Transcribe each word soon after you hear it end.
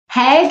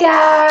Hey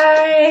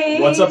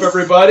guys! What's up,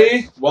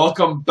 everybody?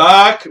 Welcome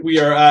back. We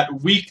are at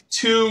week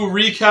 2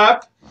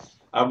 recap.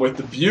 I'm with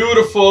the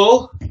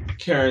beautiful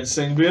Karen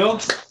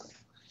Singbeil.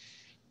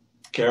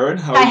 Karen,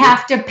 how are you? I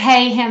have to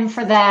pay him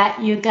for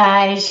that, you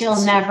guys.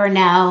 You'll never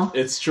know.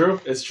 It's true.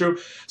 It's true.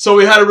 So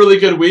we had a really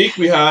good week.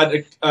 We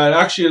had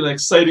actually an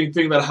exciting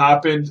thing that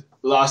happened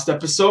last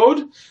episode.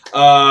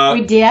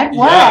 We did?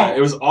 What? Yeah, it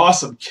was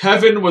awesome.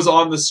 Kevin was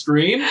on the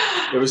screen.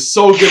 It was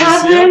so good to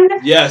see him.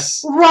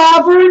 Yes.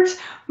 Robert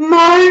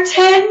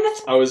Martin.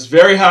 I was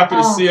very happy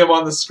to see him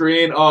on the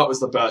screen. Oh, it was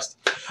the best.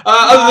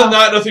 Other than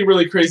that, nothing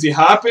really crazy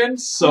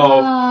happened. So.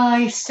 Oh,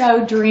 he's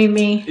so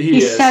dreamy.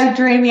 He's so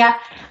dreamy.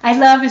 I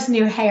love his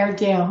new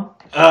hairdo.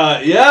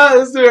 Yeah,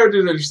 his new hairdo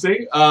is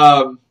interesting.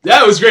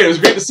 Yeah, it was great. It was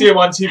great to see him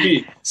on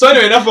TV. So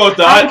anyway, enough about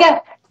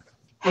that.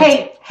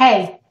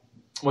 Hey.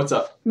 What's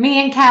up?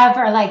 Me and Kev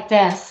are like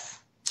this.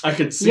 I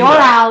could see You're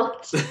that.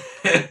 out.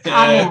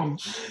 I'm in.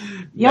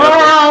 You're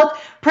out.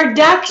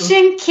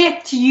 Production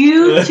kicked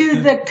you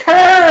to the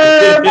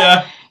curb.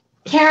 Yeah.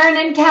 Karen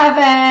and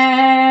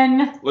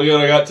Kevin. Look at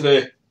what I got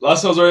today.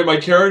 Last time I was wearing my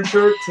Karen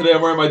shirt. Today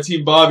I'm wearing my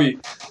Team Bobby.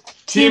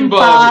 Team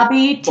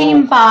Bobby.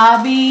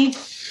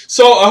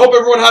 So I hope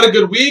everyone had a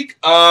good week.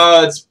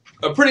 It's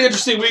a pretty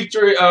interesting week,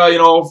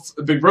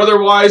 Big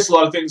Brother wise. A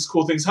lot of things,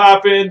 cool things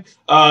happened.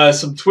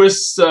 Some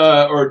twists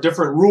or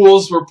different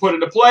rules were put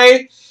into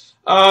play.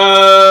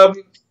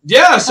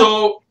 Yeah.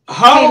 So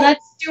how? Hey,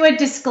 let's do a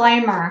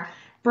disclaimer.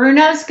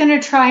 Bruno's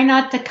gonna try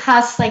not to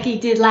cuss like he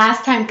did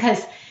last time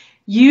because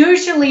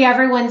usually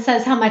everyone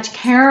says how much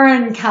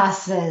Karen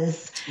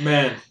cusses.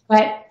 Man.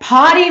 But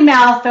potty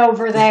mouth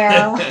over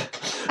there.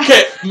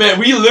 Okay, man,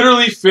 we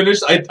literally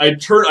finished.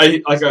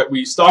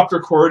 We stopped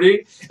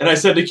recording, and I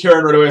said to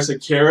Karen right away, I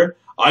said, Karen,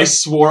 I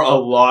swore a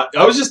lot.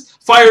 I was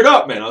just fired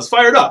up, man. I was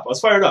fired up.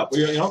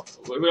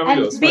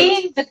 And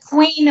being the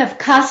queen of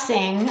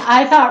cussing,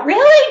 I thought,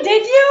 really?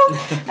 Did you?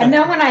 And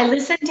then when I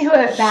listened to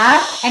it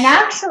back, and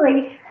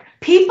actually,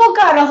 people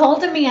got a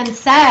hold of me and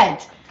said,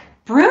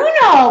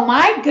 Bruno,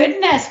 my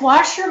goodness,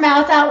 wash your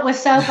mouth out with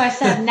soap. I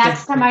said,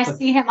 next time I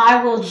see him,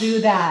 I will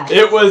do that.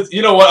 It was,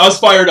 you know what, I was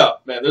fired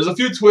up, man. There's a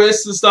few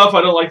twists and stuff.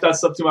 I don't like that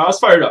stuff too much. I was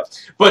fired up.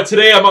 But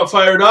today I'm not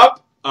fired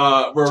up.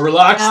 We're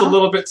relaxed a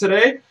little bit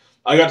today.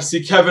 I got to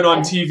see Kevin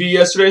on TV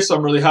yesterday, so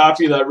I'm really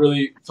happy. That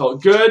really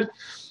felt good.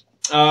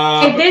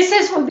 Hey, this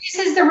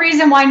is the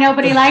reason why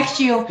nobody likes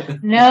you.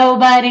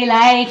 Nobody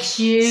likes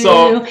you.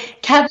 So,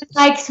 Kevin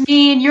likes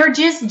me, and you're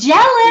just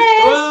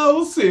jealous. Well,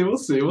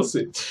 we'll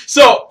see.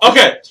 So,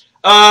 okay,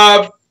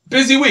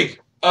 busy week.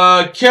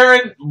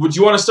 Karen, would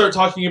you want to start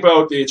talking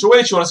about the HOH? You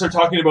want to start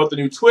talking about the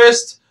new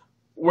twist?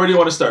 Where do you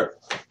want to start?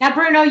 Now,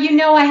 Bruno, you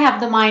know I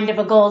have the mind of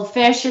a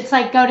goldfish. It's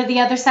like go to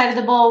the other side of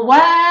the bowl.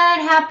 What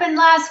happened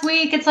last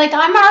week? It's like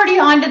I'm already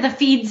on to the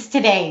feeds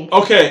today.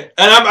 Okay,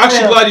 and I'm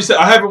actually glad you said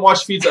I haven't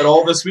watched feeds at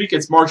all this week.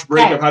 It's March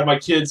break. Okay. I've had my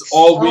kids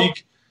all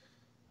week.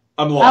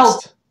 I'm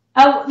lost.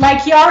 Oh,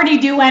 like you already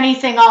do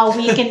anything all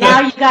week, and now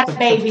you got to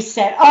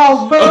babysit.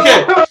 Oh,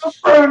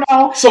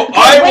 Bruno. So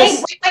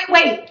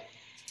Wait.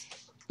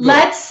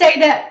 Let's say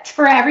that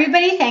for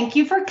everybody, thank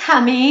you for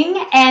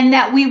coming, and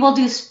that we will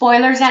do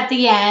spoilers at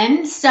the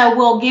end. So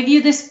we'll give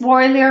you the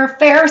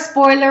fair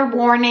spoiler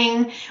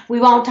warning. We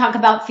won't talk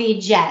about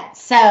feeds yet.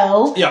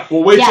 So yeah,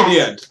 we'll wait till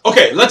the end.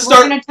 Okay, let's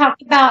start. We're going to talk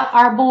about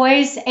our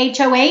boys'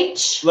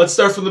 HOH. Let's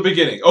start from the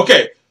beginning.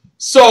 Okay,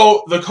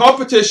 so the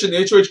competition,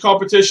 the HOH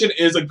competition,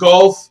 is a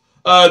golf.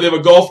 They have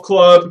a golf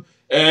club.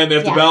 And they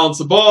have to balance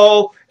the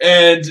ball,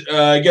 and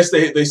I guess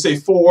they say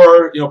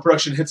 4.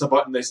 Production hits a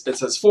button that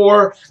says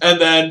 4,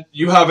 and then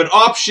you have an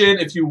option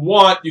if you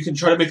want. You can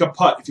try to make a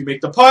putt. If you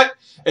make the putt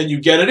and you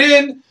get it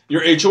in,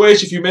 you're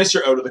HOH. If you miss,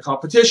 you're out of the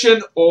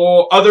competition.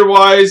 Or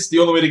otherwise, the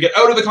only way to get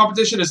out of the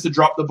competition is to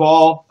drop the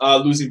ball,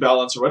 losing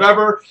balance or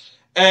whatever.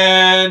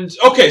 And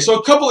okay, so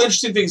a couple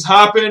interesting things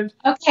happened.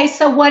 Okay,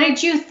 so what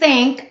did you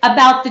think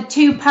about the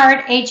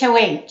 2-part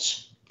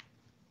HOH?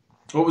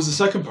 What was the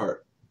second part?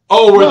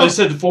 Oh, where they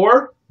said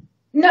 4?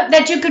 No,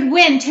 that you could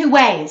win 2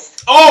 ways.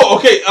 Oh,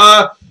 okay.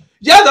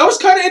 Yeah, that was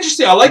kind of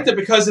interesting. I liked it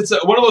because it's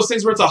one of those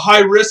things where it's a high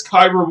risk,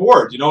 high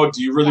reward. Do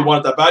you really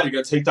want it that bad? You're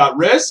going to take that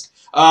risk.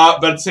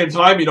 But at the same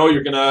time,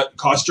 you're going to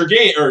cost your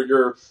game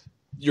or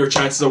your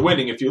chances of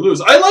winning if you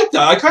lose. I like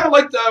that. I kind of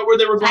liked where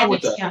they were going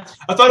with that. Yeah.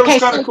 I thought it was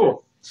kind of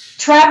cool.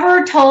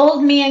 Trevor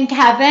told me and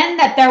Kevin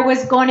that there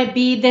was going to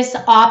be this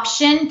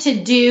option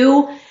to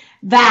do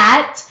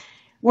that,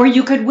 where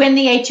you could win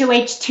the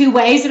HOH 2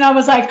 ways, and I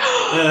was like,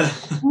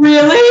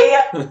 really?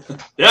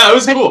 Yeah, it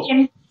was cool.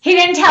 He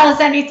didn't tell us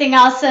anything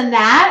else than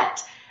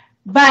that,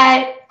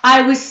 but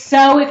I was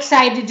so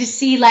excited to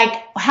see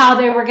how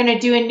they were going to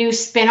do a new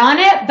spin on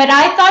it. But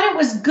I thought it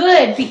was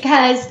good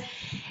because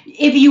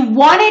if you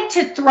wanted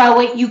to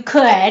throw it, you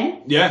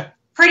could. Yeah.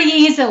 Pretty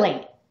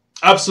easily.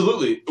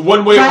 Absolutely.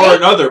 One way or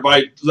another,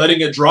 by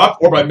letting it drop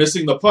or by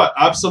missing the putt.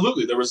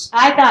 Absolutely.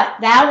 I thought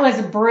that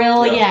was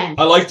brilliant. Yeah,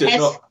 I liked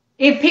it.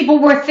 If people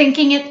were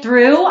thinking it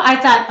through, I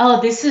thought, oh,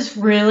 this is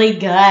really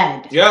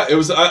good. Yeah, it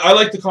was. I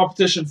like the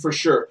competition for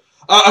sure.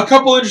 A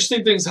couple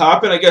interesting things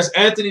happened. I guess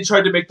Anthony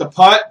tried to make the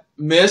putt.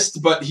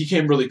 missed, but he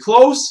came really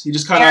close. He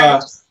just kind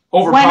of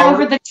overpowered. Went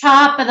over the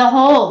top of the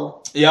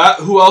hole. Yeah.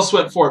 Who else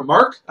went for it?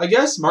 Mark, I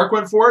guess. Mark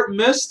went for it and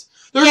missed.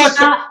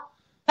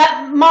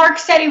 But Mark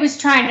said he was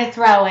trying to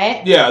throw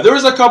it. Yeah, there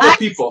was a couple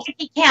people.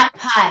 He can't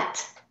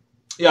putt.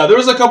 Yeah, there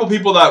was a couple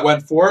people that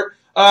went for it.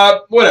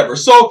 Whatever.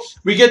 So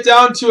we get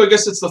down to, I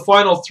guess it's the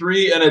final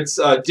three, and it's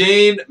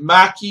Dane,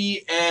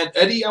 Mackie, and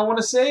Eddie, I want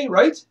to say,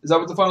 right? Is that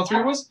what the final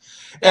three was?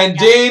 And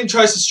Dane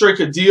tries to strike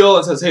a deal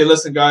and says, hey,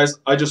 listen, guys,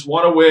 I just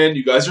want to win.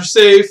 You guys are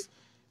safe.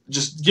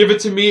 Just give it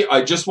to me.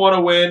 I just want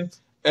to win.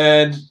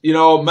 And,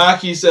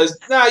 Mackie says,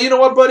 nah, you know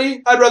what,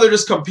 buddy? I'd rather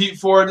just compete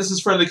for it. This is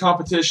friendly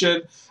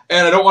competition.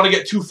 And I don't want to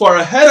get too far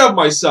ahead of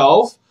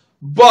myself,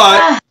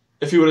 but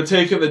if he would have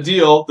taken the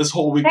deal, this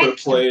whole week would have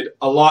played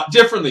a lot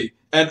differently.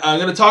 And I'm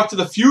going to talk to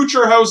the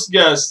future house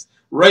guests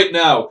right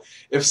now.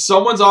 If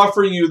someone's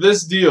offering you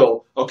this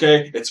deal,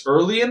 okay, it's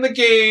early in the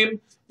game.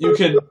 You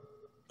can...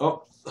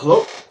 Oh,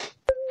 hello?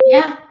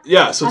 Yeah.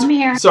 Yeah, so I'm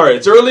here. Sorry,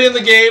 it's early in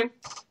the game.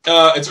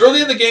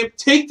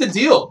 Take the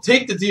deal.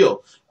 Take the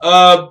deal.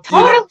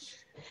 Totally.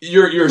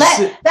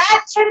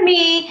 That to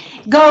me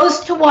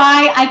goes to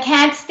why I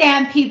can't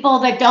stand people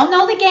that don't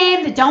know the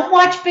game, that don't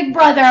watch Big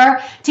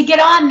Brother, to get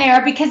on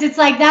there, because it's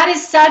like that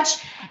is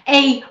such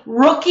a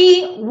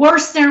rookie,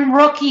 worse than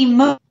rookie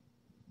move.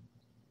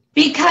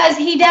 Because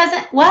he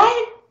doesn't,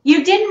 what?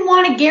 You didn't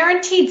want a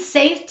guaranteed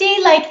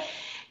safety? Like,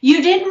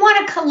 you didn't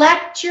want to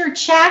collect your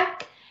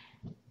check?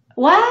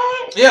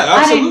 What? Yeah,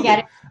 absolutely. I didn't get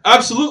it.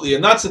 Absolutely,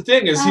 and that's the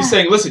thing, is he's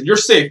saying, listen, you're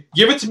safe.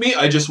 Give it to me.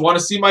 I just want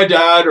to see my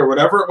dad, or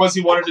whatever it was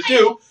he wanted to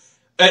do,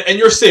 and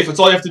you're safe. That's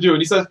all you have to do.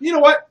 And he says, you know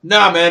what?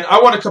 Nah, man,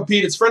 I want to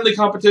compete. It's friendly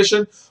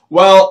competition.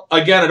 Well,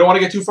 again, I don't want to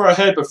get too far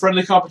ahead, but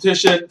friendly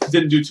competition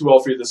didn't do too well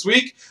for you this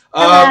week. See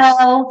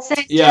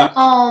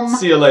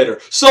you later.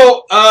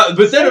 So,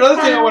 but then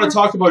another thing I want to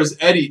talk about is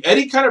Eddie.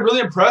 Eddie kind of really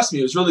impressed me.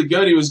 He was really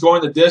good. He was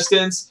going the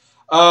distance.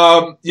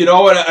 And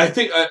I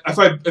think,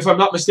 if I'm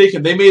not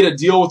mistaken, they made a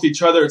deal with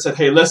each other and said,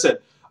 hey, listen,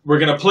 we're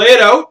going to play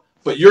it out,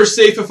 but you're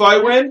safe if I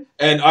win,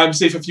 and I'm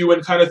safe if you win,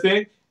 kind of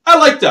thing. I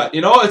like that,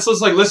 It's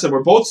just like, listen,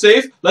 we're both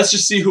safe. Let's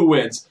just see who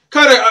wins.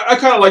 I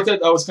kind of like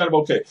that. That was kind of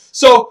okay.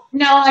 So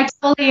no, I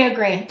totally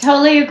agree.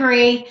 Totally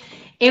agree.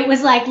 It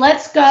was like,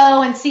 let's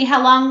go and see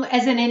how long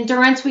as an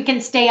endurance we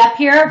can stay up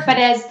here. But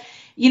as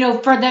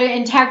for the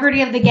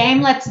integrity of the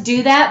game, let's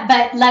do that.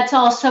 But let's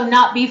also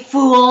not be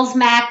fools,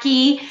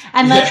 Mackie,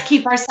 and let's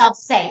keep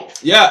ourselves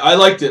safe. Yeah, I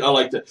liked it.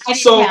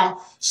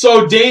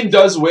 So Dane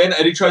does win.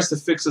 Eddie tries to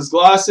fix his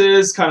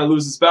glasses, kind of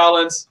loses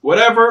balance,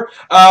 whatever.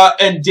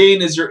 And Dane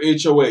is your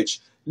HOH.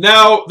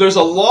 Now, there's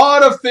a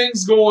lot of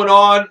things going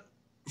on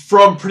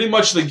from pretty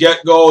much the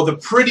get-go. The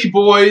pretty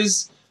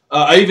boys.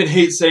 I even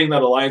hate saying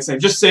that alliance name.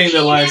 Just saying the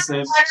alliance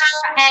name.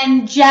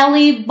 And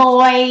Jelly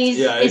Boys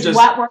is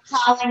what we're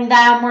calling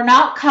them. We're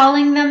not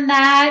calling them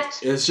that.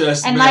 It's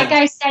just, and like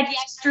I said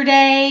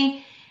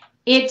yesterday,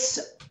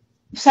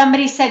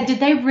 somebody said, did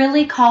they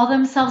really call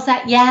themselves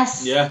that?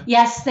 Yes. Yeah.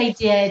 Yes, they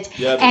did.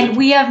 Yeah,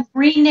 we have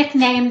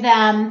re-nicknamed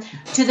them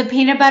to the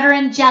Peanut Butter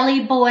and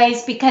Jelly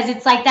Boys because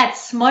it's like that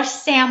smush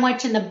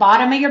sandwich in the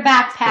bottom of your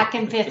backpack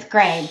in 5th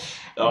grade.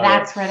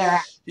 That's where they're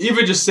at.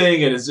 Even just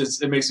saying it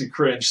it makes me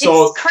cringe.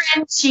 So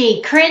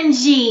it's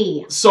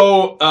cringy.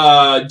 So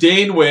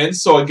Dane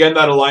wins. So again,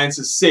 that alliance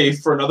is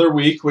safe for another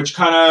week, which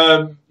kind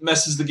of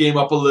messes the game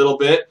up a little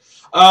bit.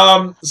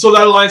 So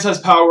that alliance has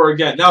power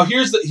again. Now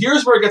here's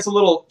where it gets a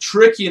little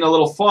tricky and a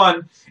little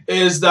fun,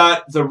 is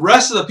that the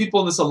rest of the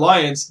people in this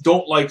alliance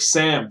don't like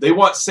Sam. They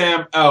want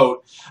Sam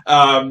out.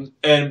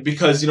 And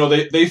because,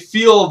 they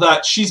feel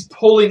that she's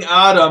pulling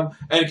Adam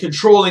and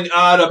controlling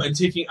Adam and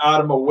taking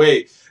Adam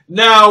away.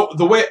 Now,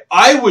 the way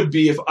I would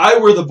be if I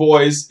were the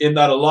boys in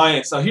that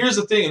alliance. Now, here's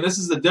the thing, and this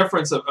is the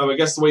difference of I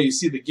guess, the way you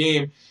see the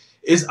game,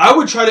 is I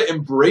would try to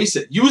embrace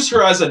it. Use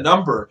her as a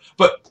number,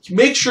 but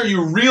make sure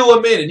you reel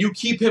him in and you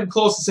keep him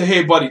close and say,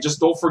 hey, buddy, just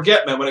don't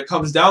forget, man, when it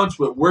comes down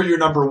to it, we're your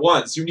number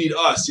ones. You need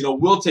us.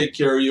 We'll take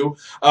care of you,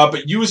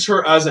 but use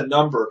her as a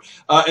number.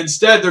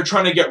 Instead, they're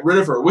trying to get rid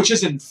of her, which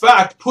is, in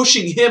fact,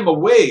 pushing him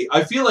away.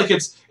 I feel like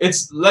it's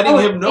letting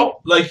him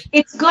know.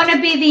 It's going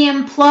to be the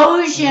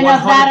implosion 100%.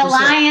 Of that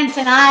alliance,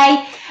 and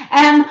I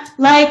am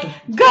like,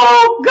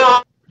 go.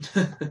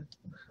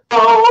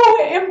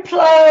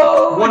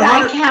 Implode! 100,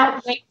 I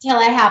can't wait till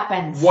it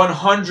happens.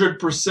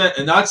 100%,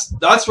 and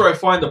that's where I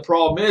find the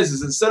problem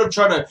is instead of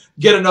trying to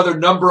get another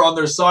number on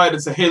their side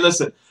and say, hey,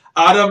 listen,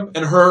 Adam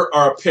and her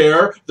are a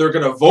pair. They're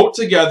going to vote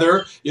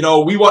together.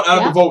 We want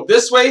Adam to vote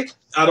this way.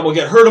 Adam will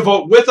get her to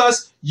vote with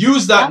us.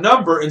 Use that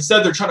number.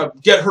 Instead, they're trying to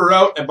get her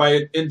out, and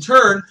in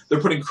turn,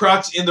 they're putting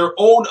cracks in their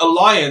own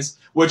alliance.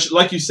 Which,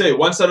 like you say,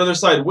 once that other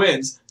side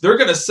wins, they're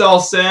going to sell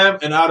Sam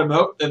and Adam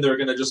out, and they're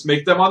going to just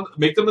make them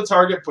the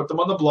target, put them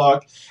on the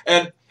block,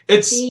 and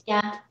it's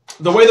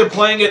the way they're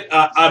playing it.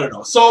 I don't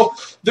know. So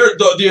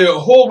the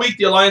whole week,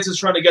 the alliance is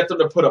trying to get them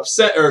to put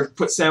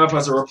Sam up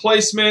as a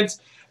replacement,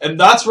 and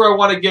that's where I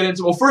want to get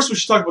into. Well, first we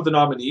should talk about the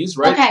nominees,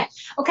 right?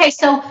 Okay.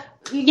 So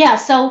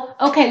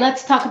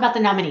let's talk about the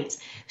nominees.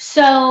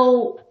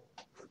 So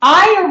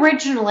I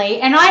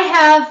originally, and I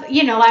have,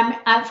 you know,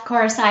 of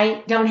course,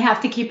 I don't have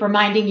to keep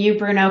reminding you,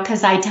 Bruno,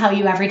 because I tell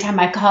you every time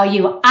I call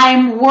you,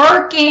 I'm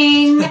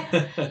working.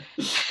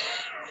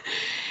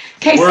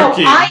 Okay, so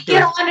I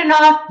get on and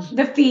off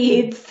the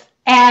feeds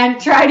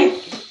and try to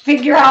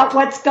figure out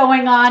what's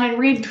going on and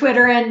read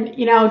Twitter and,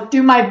 you know,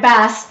 do my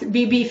best,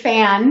 BB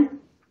fan.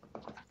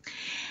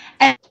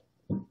 And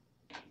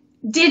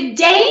did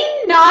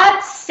Dane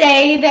not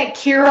say that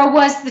Kira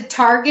was the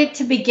target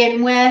to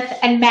begin with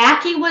and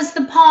Mackie was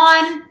the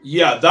pawn?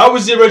 Yeah, that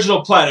was the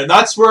original plan. And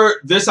that's where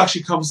this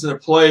actually comes into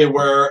play,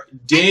 where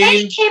Dane...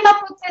 And they came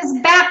up with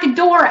this back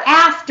door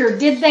after,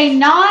 did they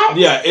not?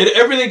 Yeah,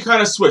 everything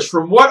kind of switched.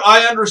 From what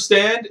I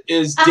understand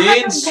is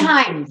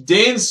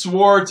Dane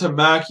swore to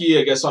Mackie,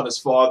 I guess on his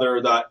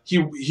father, that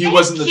he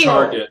wasn't the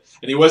target.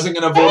 And he wasn't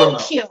going to vote him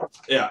out.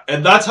 Yeah,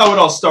 and that's how it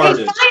all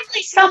started. And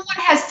finally someone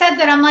has said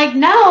that. I'm like,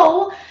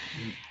 no.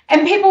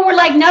 And people were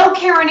like, no,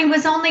 Karen, he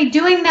was only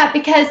doing that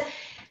because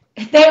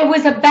there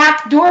was a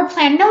backdoor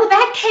plan. No,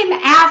 that came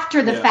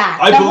after the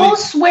fact. The whole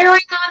swearing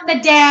on the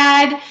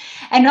dad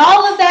and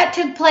all of that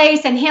took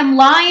place, and him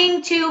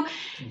lying to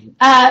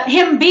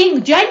him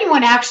being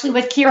genuine, actually,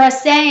 with Kira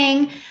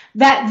saying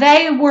that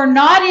they were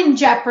not in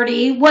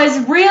jeopardy was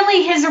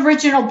really his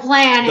original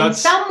plan. And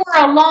somewhere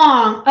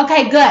along,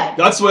 okay, good.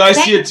 That's the way I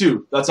see it,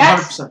 too. That's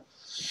 100%.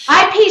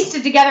 I pieced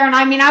it together, and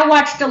I mean, I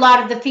watched a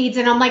lot of the feeds,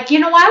 and I'm like, you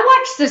know, I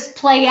watched this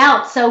play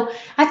out, so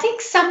I think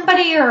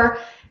somebody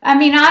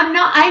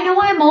I know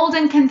I'm old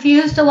and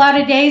confused a lot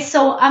of days,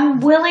 so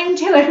I'm willing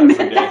to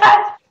admit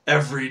that.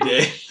 Every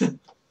day.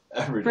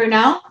 Every day.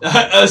 Bruno?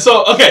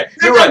 Okay,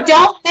 you're right.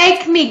 Don't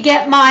make me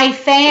get my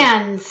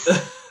fans.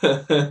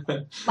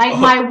 Like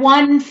my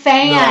one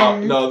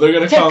fan. No, they're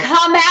going to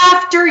come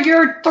after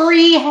your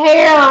 3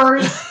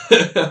 hairs.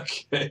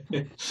 Okay.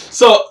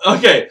 So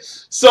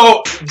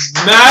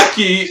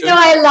Mackie. No,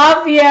 I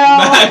love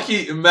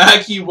you.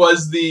 Mackie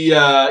was the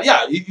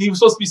he was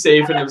supposed to be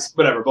safe, and it was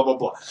whatever, blah blah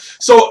blah.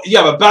 So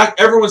yeah, but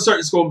everyone's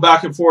starting to go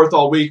back and forth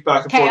all week,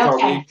 all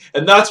week,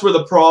 and that's where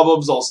the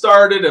problems all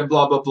started, and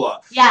blah blah blah.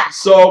 Yeah.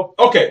 So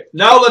okay,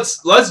 now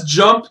let's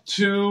jump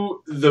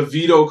to the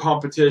veto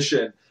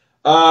competition.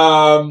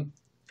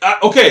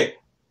 Okay.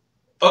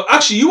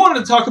 Actually, you wanted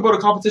to talk about a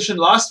competition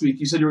last week.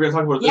 You said you were going to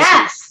talk about it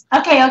this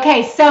week.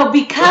 Okay. So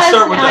because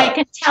I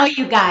can tell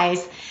you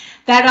guys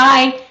that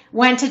I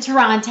went to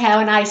Toronto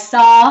and I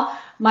saw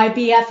my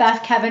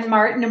BFF Kevin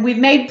Martin, and we've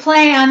made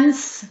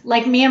plans.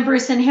 Like me and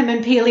Bruce and him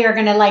and Peely are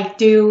going to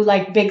do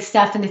big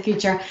stuff in the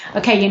future.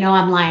 Okay, you know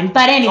I'm lying,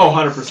 but anyway. Oh,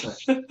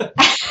 100%.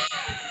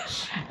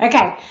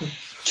 Okay,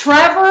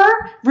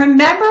 Trevor.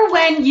 Remember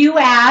when you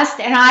asked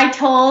and I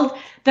told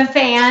the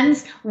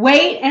fans,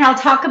 wait, and I'll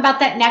talk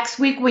about that next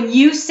week, when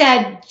you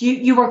said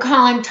you were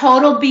calling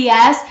total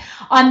BS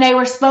on they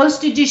were supposed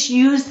to just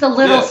use the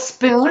little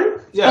spoon?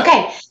 Yeah.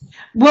 Okay.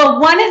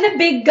 Well, one of the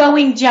big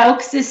going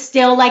jokes is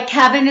still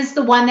Kevin is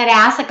the one that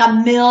asks a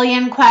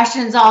million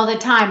questions all the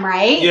time,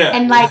 right? Yeah.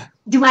 And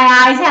do my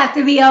eyes have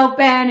to be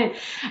open? And,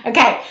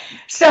 okay.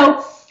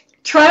 So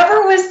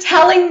Trevor was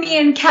telling me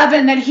and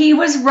Kevin that he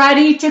was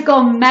ready to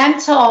go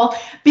mental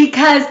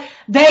because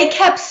they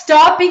kept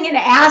stopping and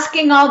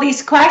asking all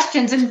these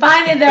questions. And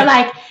finally they're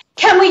like,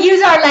 can we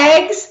use our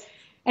legs?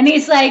 And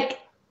he's like,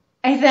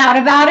 I thought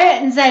about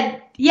it and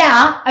said,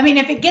 yeah. I mean,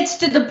 if it gets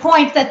to the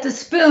point that the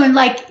spoon,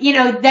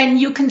 then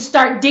you can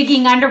start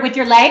digging under with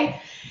your leg.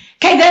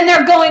 Okay, then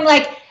they're going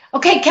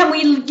okay, can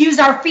we use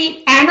our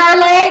feet and our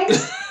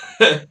legs?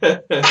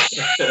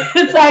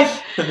 It's like,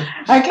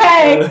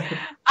 okay.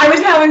 I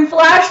was having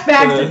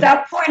flashbacks at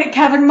that point of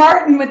Kevin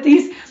Martin with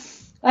these...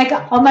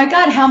 oh my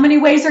God, how many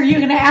ways are you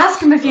going to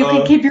ask him if you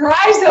can keep your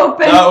eyes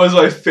open? That was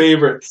my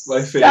favorite.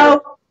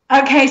 So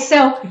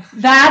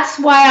that's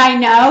why I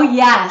know,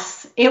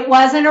 yes, it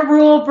wasn't a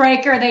rule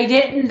breaker.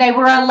 They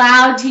were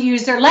allowed to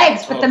use their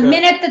legs. But the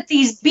minute that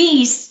these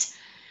beasts,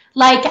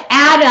 like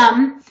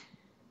Adam,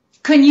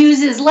 can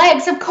use his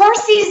legs, of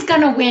course he's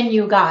going to win,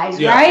 you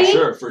guys, right?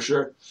 Yeah, for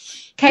sure.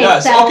 Okay,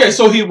 yes.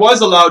 So he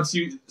was allowed to.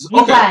 He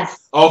was.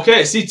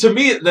 Okay, see, to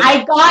me...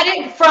 I got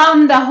it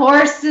from the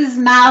horse's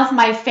mouth,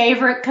 my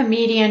favorite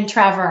comedian,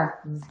 Trevor.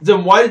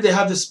 Then why did they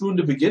have the spoon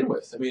to begin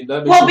with? I mean,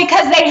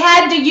 because they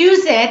had to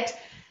use it.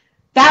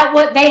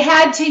 They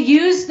had to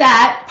use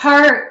that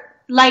part,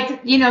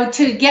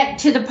 to get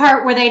to the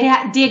part where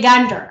they'd dig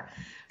under.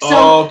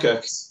 So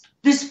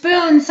the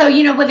spoon,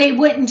 where they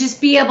wouldn't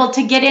just be able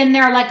to get in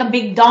there like a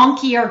big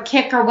donkey or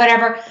kick or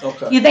whatever.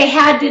 Okay. They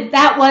had to,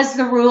 that was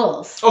the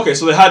rules. Okay,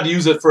 so they had to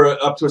use it for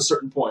up to a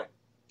certain point.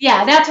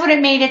 Yeah, that's what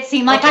it made it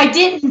seem like. I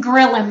didn't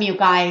grill him, you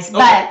guys,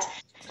 but,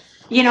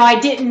 I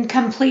didn't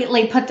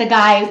completely put the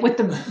guy with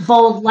the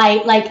bold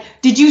light.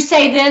 Did you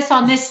say this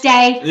on this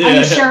day? Yeah. Are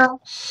you sure?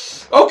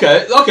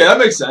 Okay, that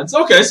makes sense.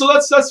 Okay, so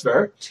that's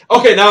fair.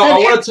 Okay, now I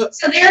wanted to...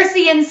 So there's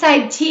the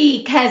inside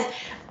tea, because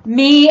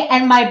me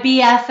and my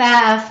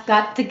BFF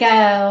got to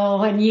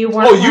go, and you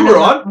weren't. Oh,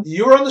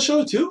 you were on the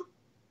show too?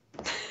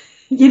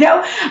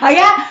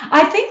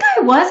 I think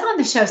I was on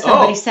the show,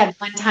 somebody said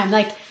one time.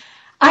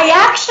 I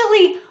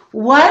actually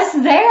was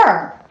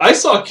there. I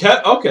saw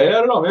Kev. Okay, I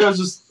don't know. Maybe I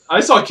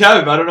saw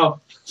Kev. I don't know.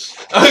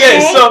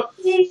 Okay,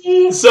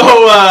 so.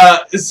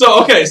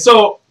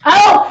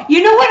 Oh,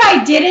 you know what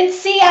I didn't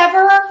see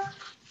ever?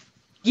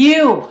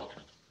 You.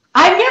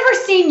 I've never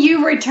seen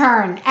you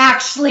return,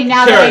 actually,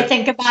 now that I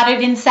think about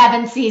it, in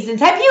 7 seasons.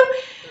 Have you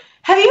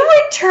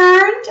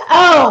returned?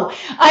 Oh,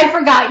 I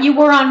forgot. You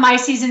were on my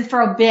season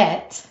for a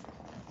bit.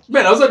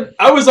 Man,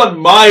 I was on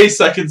my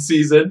 2nd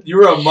season. You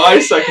were on my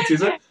 2nd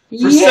season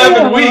for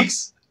 7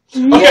 weeks.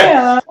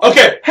 Yeah.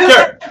 Okay.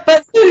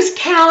 But who's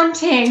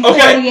counting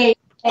 48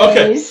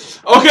 days?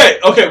 Okay.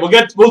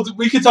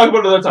 We can talk about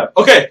it another time.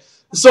 Okay.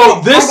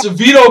 So this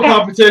veto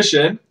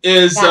competition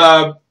is.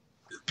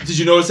 Did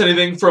you notice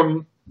anything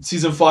from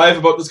season 5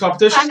 about this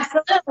competition?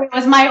 Absolutely. It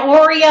was my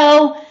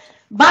Oreo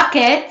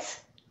bucket.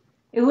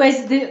 It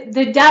was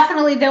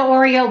definitely the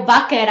Oreo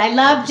bucket. I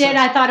loved it.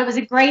 I thought it was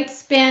a great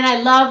spin.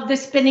 I loved the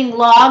spinning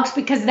logs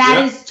because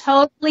that is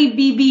totally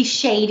BB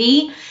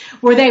shady,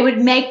 where they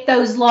would make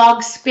those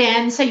logs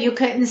spin so you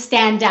couldn't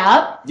stand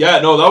up. Yeah,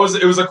 no,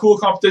 it was a cool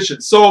competition.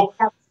 So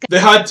they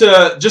had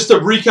to, just to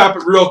recap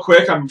it real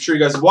quick, I'm sure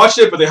you guys have watched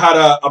it, but they had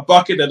a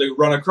bucket that they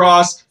run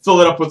across,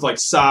 fill it up with like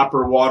sap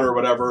or water or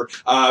whatever,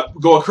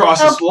 go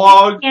across this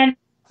log. And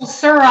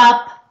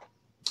syrup.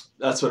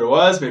 That's what it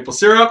was, maple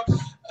syrup.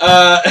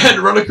 And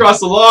run across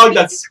the log.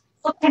 That's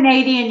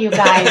Canadian, you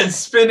guys. And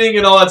spinning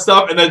and all that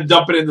stuff, and then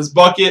dump it in this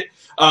bucket.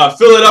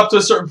 Fill it up to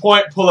a certain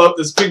point, pull out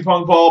this ping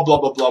pong ball, blah,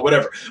 blah, blah,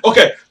 whatever.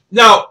 Okay,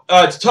 now,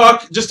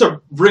 just to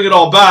bring it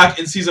all back,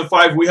 in season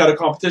 5, we had a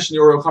competition,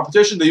 the Oreo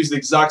competition. They used the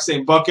exact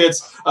same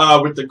buckets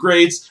with the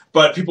grates,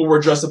 but people were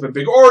dressed up in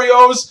big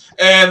Oreos,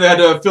 and they had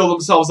to fill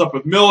themselves up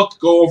with milk,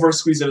 go over,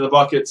 squeeze into the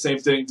bucket, same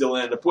thing.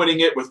 Dylan ended up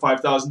winning it with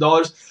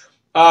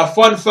 $5,000.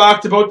 Fun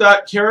fact about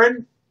that,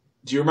 Karen,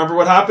 do you remember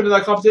what happened in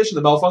that competition,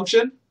 the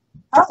malfunction?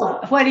 Oh,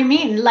 what do you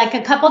mean? Like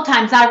a couple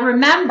times. I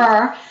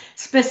remember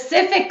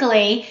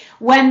specifically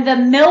when the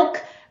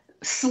milk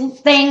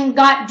thing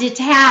got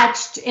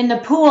detached in the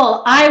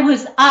pool, I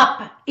was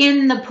up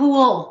in the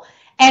pool.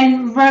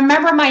 And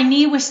remember, my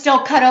knee was still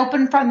cut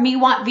open from me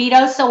want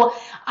veto, so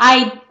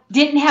I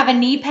didn't have a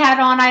knee pad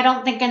on, I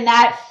don't think, in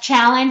that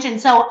challenge. And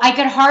so I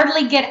could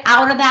hardly get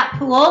out of that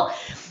pool.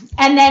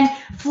 And then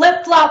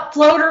Flip-Flop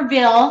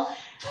Floaterville,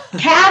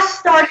 Cass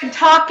started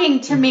talking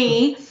to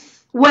me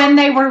when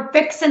they were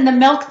fixing the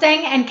milk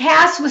thing, and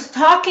Cass was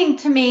talking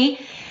to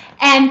me,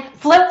 and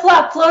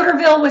Flip-Flop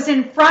Floaterville was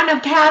in front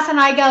of Cass, and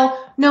I go,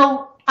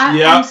 no, I'm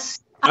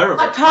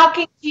not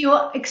talking to you.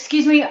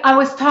 Excuse me, I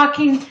was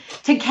talking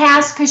to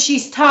Cass because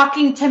she's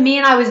talking to me,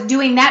 and I was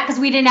doing that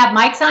because we didn't have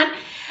mics on.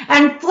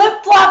 And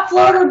Flip-Flop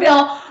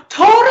Floaterville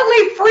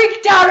totally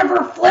freaked out of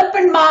her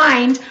flippin'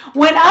 mind,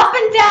 went up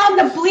and down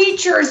the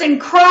bleachers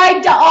and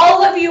cried to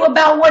all of you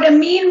about what a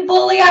mean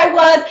bully I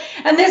was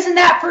and this and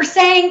that for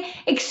saying,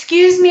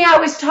 excuse me, I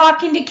was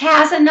talking to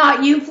Cass and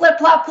not you,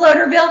 Flip-Flop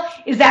Floaterville.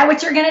 Is that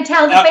what you're going to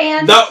tell the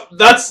fans?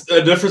 That's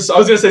a difference. I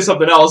was going to say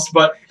something else,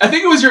 but I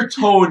think it was your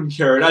tone,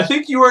 Karen. I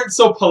think you weren't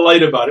so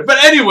polite about it.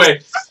 But anyway,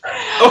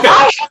 okay.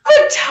 I have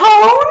a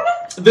tone?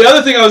 The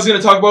other thing I was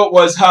going to talk about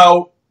was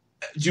how,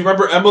 do you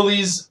remember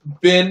Emily's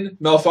bin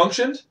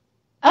malfunctioned?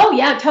 Oh,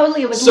 yeah,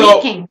 totally. It was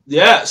leaking.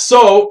 Yeah,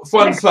 so,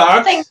 fun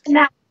fact.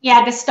 You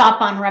had to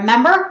stop on,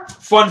 remember?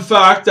 Fun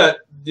fact that,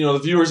 the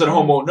viewers at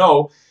home won't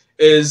know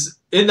is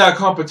in that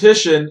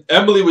competition,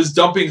 Emily was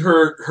dumping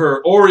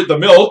the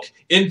milk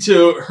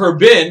into her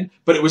bin,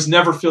 but it was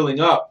never filling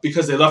up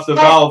because they left the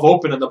valve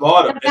open in the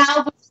bottom. The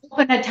valve was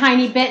open a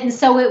tiny bit, and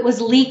so it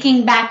was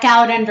leaking back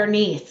out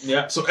underneath.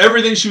 Yeah, so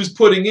everything she was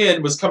putting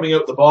in was coming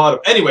out the bottom.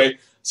 Anyway,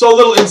 so a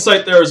little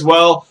insight there as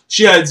well.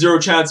 She had 0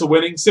 chance of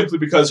winning simply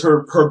because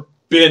her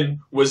bin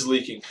was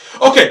leaking.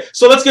 Okay,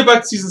 so let's get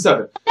back to season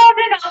 7. No.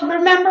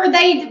 Remember,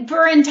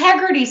 for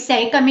integrity's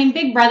sake, I mean,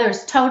 Big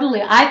Brother's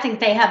totally, I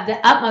think they have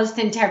the utmost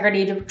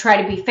integrity to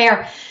try to be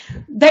fair.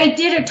 They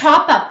did a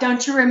top-up,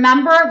 don't you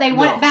remember? They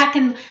went back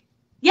and,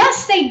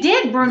 yes, they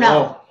did, Bruno.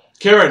 No.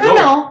 Karen,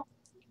 no.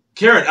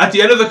 Karen, at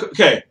the end of the,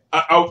 okay.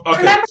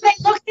 Remember,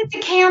 they looked at the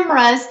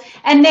cameras,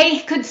 and they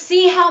could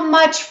see how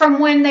much from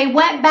when they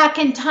went back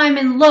in time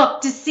and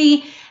looked to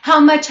see how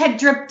much had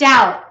dripped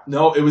out.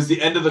 No, it was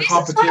the end of the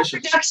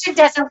competition. Production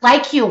doesn't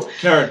like you.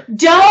 Karen.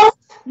 Don't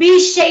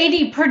be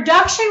shady.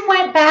 Production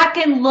went back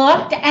and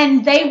looked,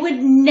 and they would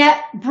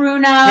net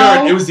Bruno.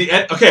 Karen, it was the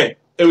end. Okay,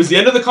 it was the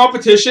end of the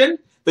competition.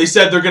 They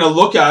said they're going to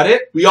look at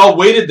it. We all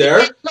waited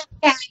there.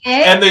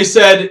 And they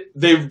said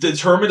they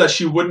determined that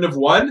she wouldn't have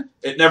won.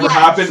 It never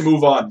happened.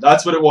 Move on.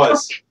 That's what it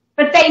was.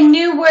 But they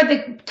knew where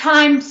the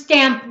time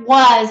stamp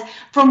was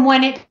from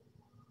when it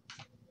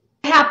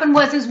happened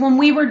is when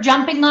we were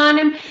jumping on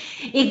him,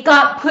 it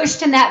got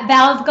pushed and that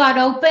valve got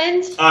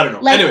opened. I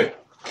don't know. Anyway,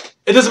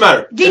 it doesn't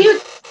matter. Do you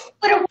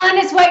would have won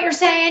is what you're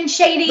saying,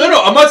 Shady?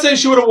 No, I'm not saying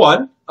she would have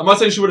won.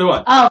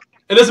 Oh.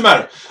 It doesn't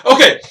matter.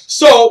 Okay,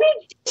 so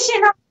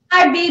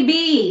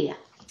BB.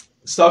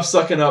 Stop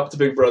sucking up to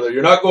Big Brother.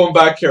 You're not going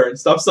back, Karen.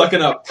 Stop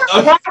sucking up.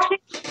 Because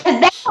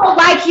they don't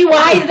like you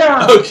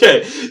either.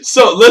 Okay,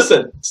 so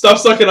listen. Stop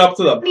sucking up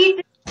to them.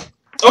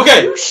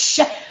 Okay.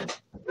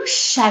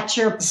 Shut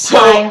your So,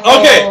 pie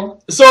okay.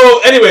 hole.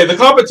 So, anyway, the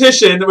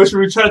competition, which we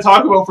were trying to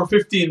talk about for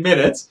 15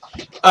 minutes.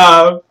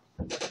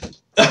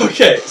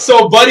 Okay,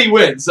 so Buddy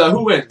wins.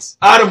 Who wins?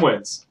 Adam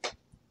wins.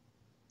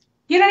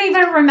 You don't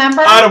even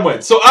remember? Adam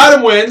wins. So,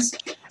 Adam wins.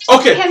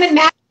 Okay. Him and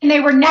Matt, and they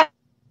were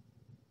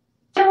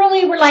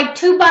literally were like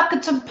 2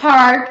 buckets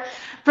apart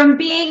from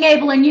being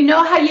able, and you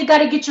know how you got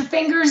to get your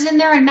fingers in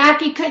there, and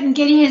Mackie couldn't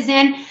get his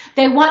in.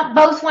 They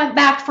both went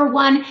back for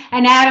one,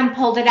 and Adam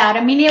pulled it out.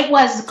 I mean, it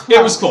was close.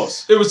 It was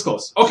close. It was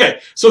close.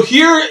 Okay, so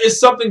here is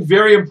something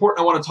very important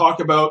I want to talk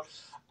about.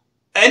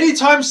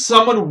 Anytime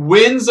someone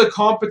wins a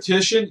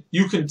competition,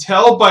 you can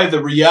tell by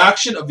the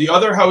reaction of the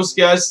other house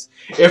guests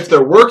if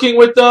they're working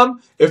with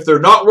them, if they're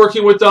not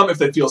working with them, if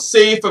they feel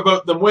safe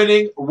about them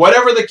winning,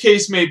 whatever the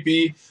case may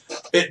be.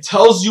 It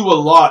tells you a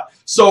lot.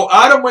 So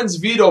Adam wins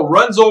veto,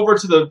 runs over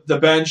to the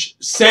bench.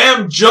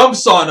 Sam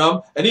jumps on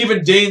him, and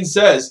even Dane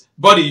says,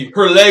 buddy,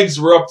 her legs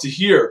were up to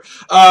here.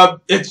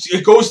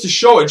 It goes to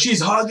show, and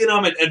she's hugging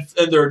him,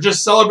 and they're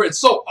just celebrating. It's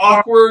so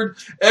awkward.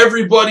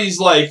 Everybody's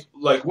like,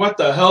 what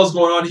the hell's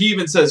going on? He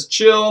even says,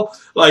 chill.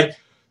 Like,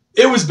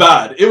 it was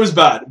bad. It was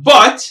bad.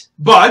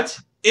 But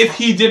if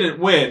he didn't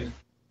win,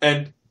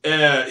 and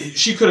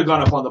she could have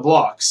gone up on the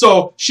block.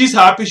 So she's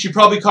happy. She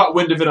probably caught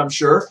wind of it, I'm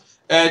sure.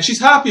 And she's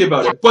happy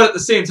about it. But at the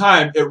same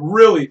time, it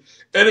really...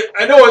 And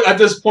I know at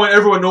this point,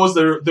 everyone knows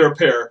they're a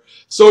pair.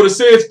 So to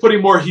say it's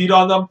putting more heat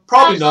on them,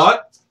 probably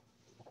not.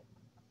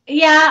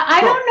 Yeah,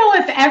 I don't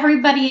know if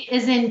everybody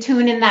is in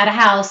tune in that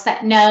house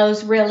that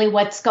knows really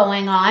what's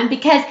going on.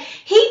 Because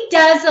he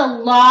does a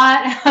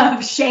lot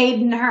of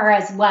shading her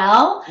as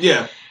well.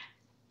 Yeah.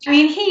 I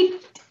mean,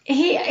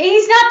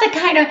 he's not the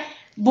kind of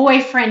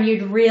boyfriend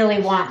you'd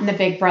really want in the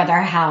Big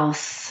Brother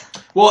house.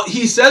 Well,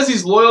 he says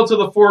he's loyal to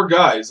the 4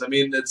 guys. I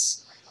mean,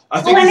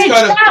 I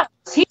think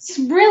he's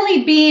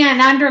really being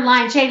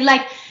underlined shade.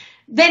 Like,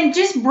 then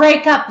just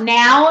break up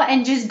now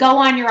and just go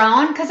on your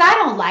own, because I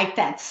don't like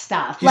that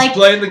stuff. He's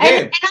playing the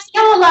game. And I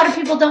know a lot of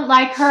people don't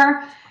like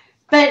her,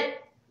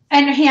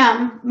 and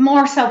him,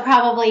 more so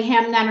probably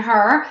him than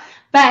her,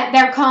 but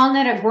they're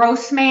calling it a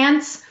gross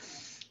man's.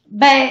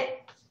 But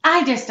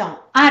I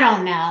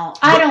don't know.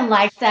 I don't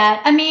like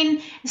that. I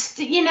mean,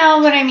 you know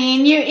what I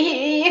mean?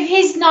 If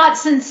he's not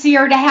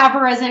sincere to have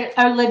her as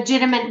a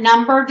legitimate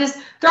number, just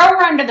throw her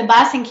under the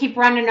bus and keep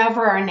running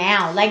over her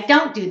now. Like,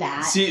 don't do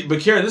that. See, but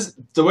Karen,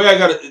 the way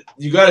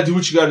you got to do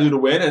what you got to do to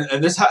win.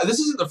 And this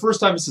isn't the first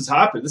time this has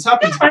happened. This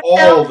happens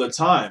all the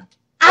time.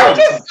 I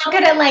just look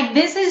at it like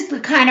this is the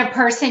kind of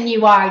person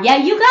you are. Yeah,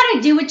 you got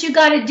to do what you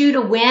got to do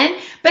to win.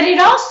 But it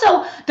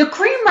also, the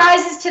cream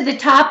rises to the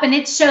top, and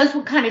it shows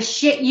what kind of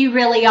shit you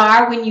really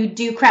are when you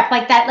do crap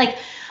like that. Like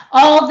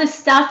all the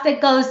stuff that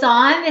goes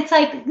on. It's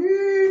like,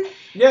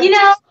 you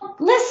know,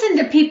 listen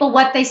to people,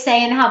 what they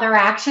say and how their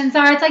actions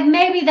are. It's like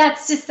maybe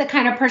that's just the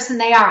kind of person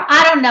they are.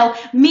 I don't know.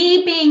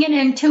 Me being an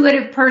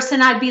intuitive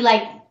person, I'd be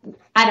like,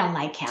 I don't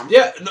like him.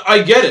 Yeah,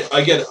 I get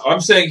it.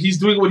 I'm saying he's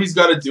doing what he's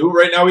got to do.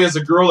 Right now he has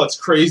a girl that's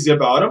crazy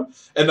about him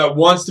and that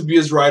wants to be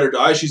his ride or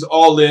die. She's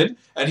all in.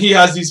 And he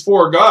has these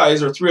 4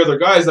 guys or 3 other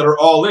guys that are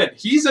all in.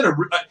 He's in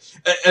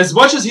as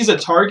much as he's a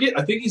target,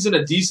 I think he's in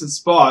a decent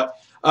spot.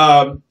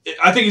 I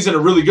think he's in a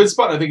really good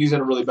spot, and I think he's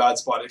in a really bad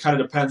spot. It kind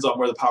of depends on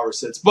where the power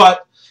sits.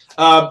 But,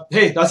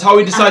 hey, that's how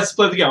he decides to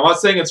play the game. I'm not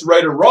saying it's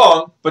right or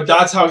wrong, but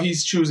that's how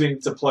he's choosing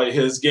to play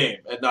his game.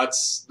 And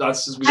that's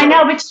just... I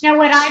know, but you know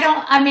what?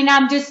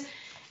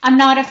 I'm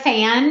not a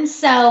fan,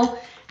 so,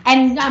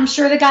 and I'm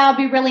sure the guy will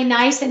be really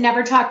nice and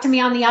never talk to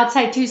me on the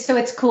outside too, so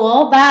it's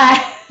cool,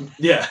 but...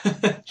 Yeah.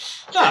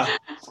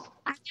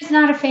 I'm just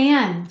not a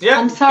fan. Yeah.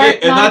 I'm sorry,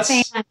 not a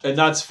fan. And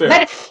that's fair.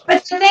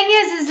 But the thing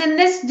is in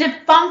this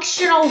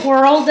dysfunctional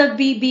world of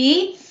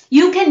BB,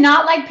 you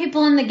cannot like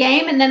people in the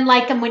game and then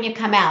like them when you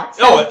come out.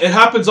 So, no, it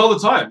happens all the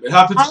time. It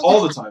happens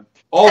all the time.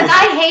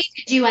 I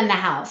hated you in the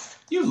house.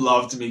 You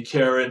loved me,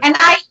 Karen. And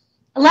I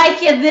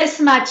like you this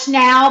much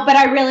now, but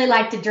I really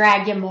like to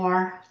drag you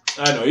more.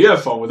 I know, you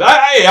have fun with it.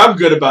 I'm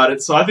good about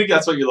it, so I think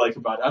that's what you like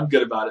about it. I'm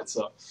good about it,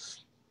 so.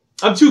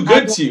 I'm too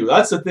good to you.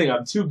 That's the thing.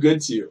 I'm too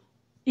good to you.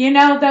 You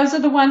know, those are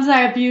the ones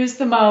I abuse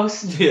the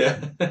most. Yeah.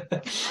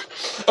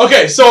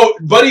 Okay, so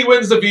Buddy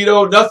wins the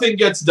veto. Nothing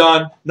gets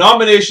done.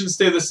 Nominations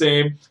stay the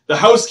same. The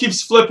house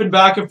keeps flipping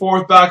back and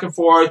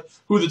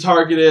forth, who the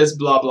target is,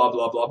 blah, blah,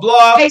 blah, blah,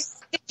 blah. Okay, so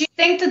did you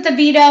think that the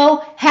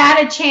veto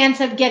had a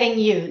chance of getting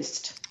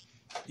used?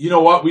 You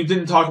know what? We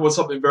didn't talk about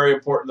something very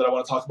important that I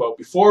want to talk about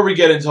before we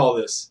get into all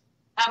this.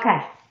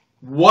 Okay.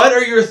 What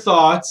are your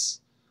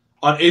thoughts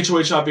on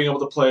HOH not being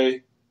able to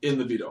play in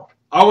the veto?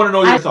 I want to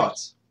know your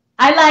thoughts.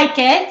 I like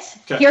it.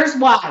 Okay. Here's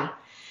why.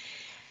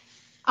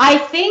 I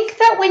think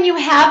that when you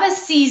have a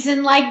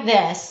season like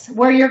this,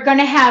 where you're going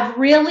to have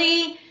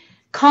really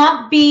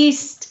comp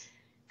beast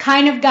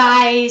kind of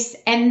guys,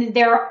 and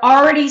they're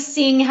already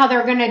seeing how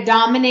they're going to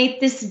dominate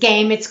this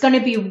game, it's going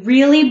to be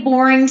really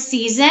boring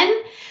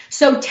season.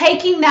 So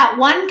taking that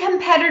one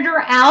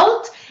competitor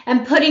out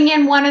and putting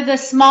in one of the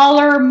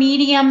smaller,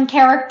 medium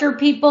character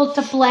people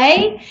to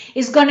play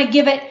is going to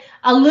give it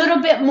a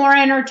little bit more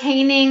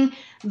entertaining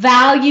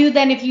value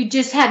than if you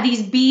just had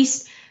these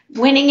beast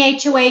winning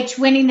HOH,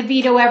 winning the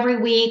veto every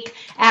week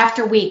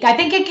after week. I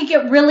think it could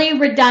get really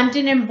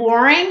redundant and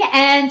boring.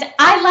 And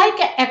I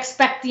like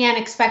expect the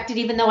unexpected,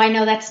 even though I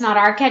know that's not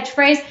our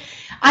catchphrase.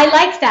 I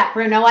like that,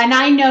 Bruno, and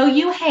I know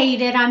you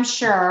hate it, I'm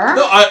sure.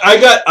 No,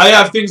 I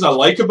have things I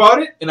like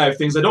about it, and I have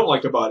things I don't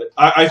like about it.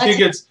 I think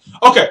it's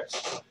okay.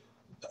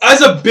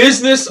 As a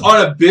business,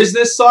 on a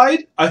business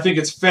side, I think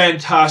it's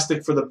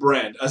fantastic for the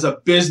brand as a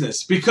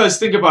business. Because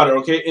think about it,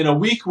 okay? In a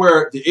week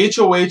where the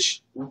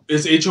HOH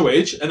is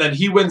HOH, and then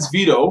he wins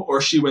veto,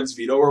 or she wins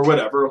veto, or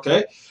whatever,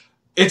 okay?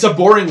 It's a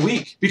boring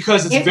week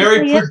because it's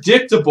very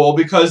predictable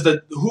because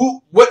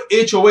what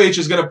HOH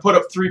is going to put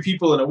up 3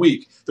 people in a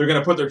week. They're going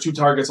to put their 2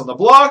 targets on the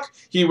block.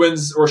 He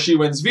wins or she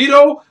wins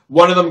veto.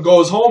 One of them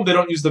goes home. They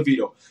don't use the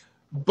veto.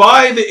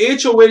 By the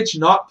HOH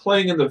not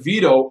playing in the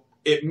veto,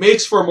 it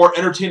makes for a more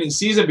entertaining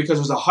season because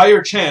there's a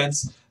higher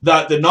chance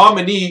that the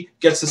nominee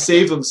gets to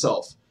save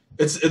themselves.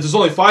 There's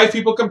only 5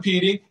 people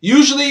competing.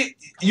 Usually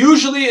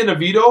in a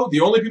veto,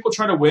 the only people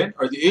trying to win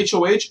are the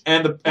HOH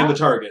and the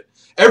target.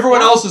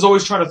 Everyone else is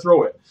always trying to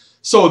throw it.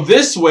 So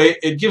this way,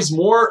 it gives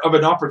more of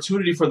an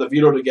opportunity for the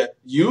veto to get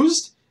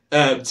used,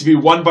 to be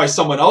won by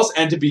someone else,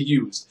 and to be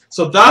used.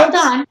 So that's...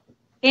 Hold on.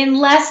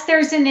 Unless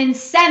there's an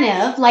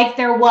incentive, like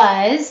there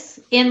was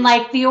in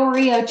like the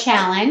Oreo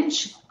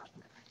Challenge,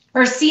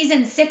 or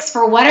season 6,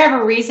 for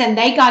whatever reason,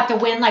 they got to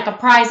win like a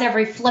prize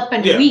every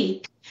flipping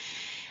week.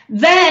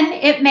 Then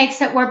it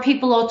makes it where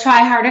people will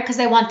try harder because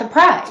they want the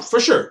prize. For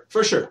sure.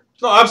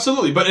 No,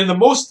 absolutely. But in the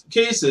most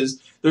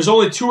cases, there's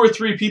only 2 or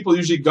 3 people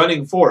usually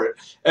gunning for it.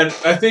 And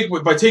I think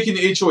by taking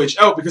the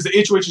HOH out, because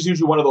the HOH is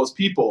usually one of those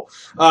people,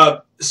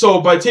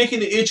 so by taking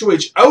the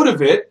HOH out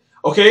of it,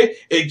 okay,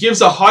 it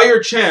gives a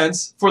higher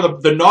chance for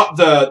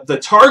the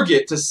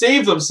target to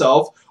save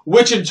themselves,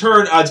 which in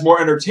turn adds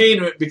more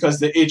entertainment because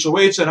the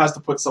HOH then has to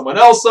put someone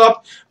else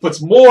up,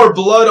 puts more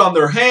blood on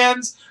their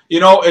hands.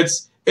 You know,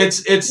 it's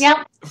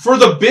for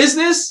the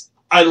business,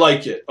 I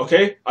like it,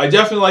 okay? I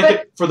definitely like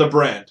it for the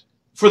brand.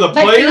 For the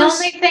players... But the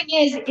only thing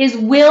is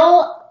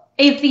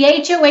if the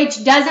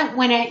HOH doesn't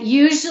win it,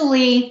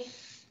 usually...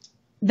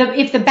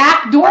 if the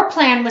backdoor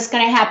plan was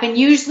going to happen,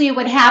 usually it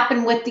would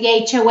happen with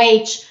the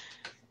HOH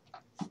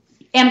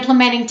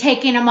implementing,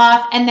 taking them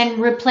off, and then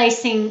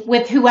replacing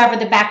with whoever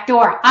the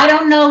backdoor. I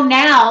don't know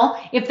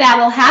now if that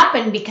will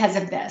happen because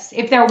of this,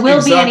 if there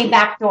will be any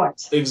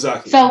backdoors.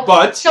 Exactly.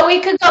 So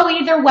it could go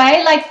either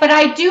way. But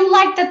I do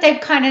like that they've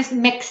kind of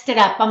mixed it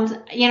up.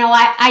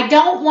 I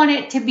don't want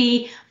it to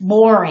be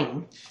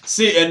boring.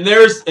 See, and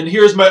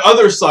here's my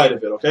other side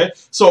of it, okay?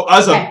 So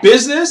as a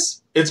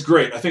business, it's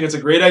great. I think it's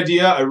a great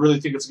idea. I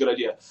really think it's a good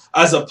idea.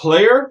 As a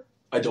player,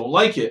 I don't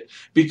like it.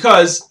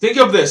 Because think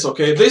of this,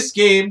 okay? This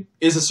game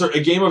is a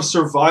game of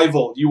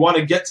survival. You want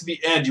to get to the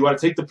end. You want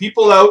to take the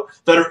people out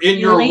that are in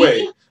your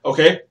way,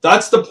 okay?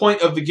 That's the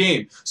point of the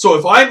game. So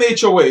if I'm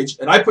HOH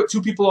and I put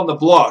 2 people on the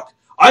block,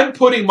 I'm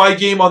putting my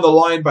game on the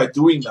line by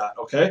doing that,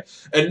 okay?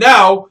 And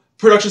now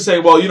production's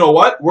saying, well, you know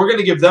what? We're going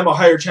to give them a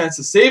higher chance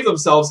to save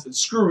themselves and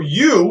screw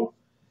you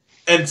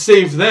and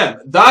save them.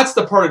 That's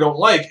the part I don't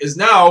like, is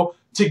now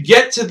to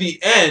get to the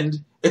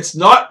end, it's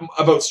not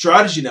about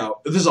strategy now.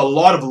 There's a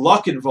lot of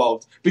luck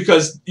involved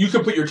because you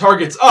can put your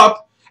targets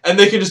up and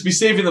they can just be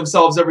saving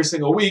themselves every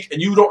single week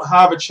and you don't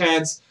have a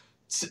chance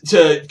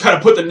to kind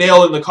of put the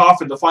nail in the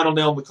coffin, the final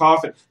nail in the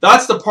coffin.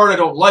 That's the part I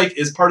don't like,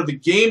 is part of the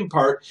game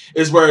part,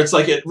 is where it's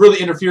like it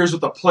really interferes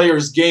with the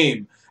player's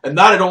game. And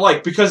that I don't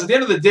like, because at the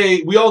end of the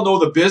day, we all know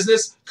the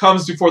business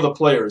comes before the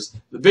players.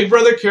 The Big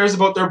Brother cares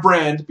about their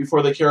brand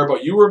before they care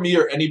about you or me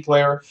or any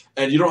player,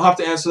 and you don't have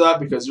to answer that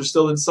because you're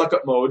still in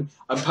suck-up mode.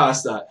 I'm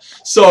past that.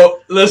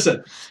 So,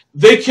 listen,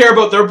 they care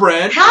about their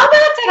brand. How about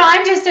that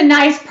I'm just a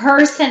nice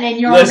person and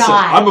you're Listen,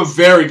 not? I'm a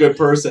very good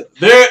person.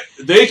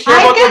 They care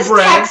about their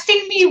brand. Just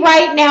texting me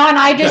right now, and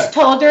I just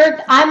told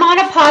her I'm on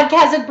a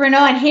podcast with Bruno,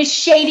 and his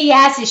shady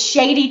ass is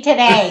shady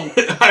today.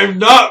 I'm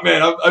not,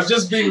 man. I'm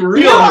just being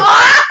real. You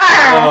are!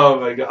 Oh,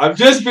 my God. I'm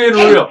just being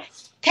real.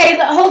 Okay,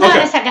 hold on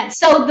a second.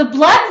 So the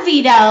blood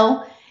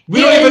veto...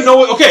 We don't even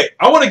know... Okay,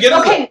 I want to get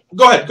into it.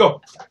 Go ahead,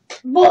 go.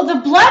 Well,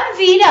 the blood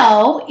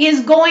veto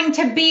is going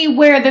to be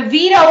where the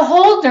veto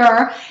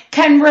holder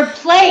can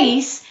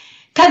replace,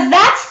 because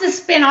that's the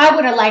spin I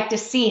would have liked to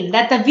see,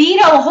 that the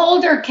veto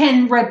holder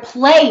can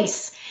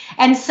replace,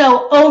 and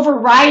so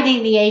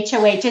overriding the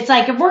HOH. It's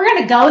like, if we're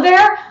going to go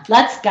there,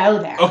 let's go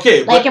there.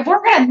 Okay. If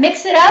we're going to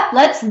mix it up,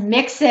 let's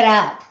mix it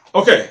up.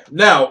 Okay,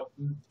 now,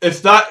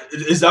 is that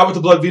what the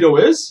blood veto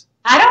is?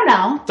 I don't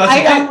know.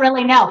 I don't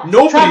really know.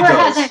 Nobody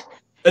does.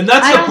 And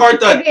that's the part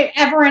that... they've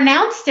ever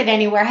announced it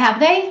anywhere, have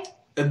they?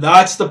 And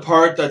that's the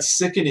part that's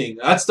sickening.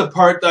 That's the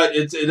part that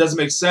it doesn't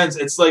make sense.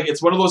 It's like,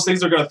 it's one of those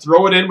things they're going to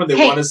throw it in when they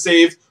want to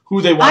save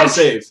who they want to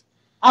save.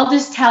 I'll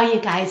just tell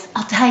you guys.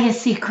 I'll tell you a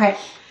secret.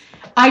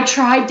 I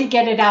tried to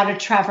get it out of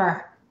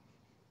Trevor.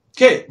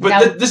 Okay,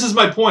 but this is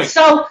my point.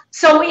 So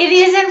it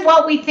isn't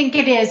what we think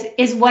it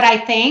is what I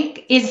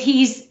think.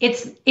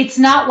 It's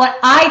not what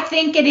I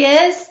think it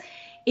is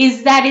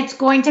that it's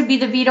going to be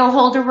the veto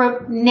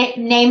holder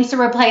names the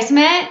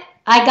replacement.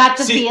 I got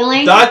the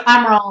feeling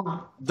I'm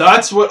wrong.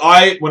 That's what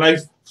when I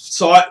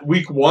saw it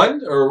week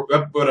 1 or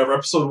whatever,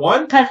 episode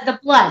 1. Because of the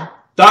blood.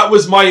 That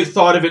was my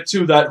thought of it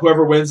too, that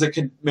whoever wins it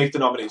can make the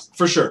nominees,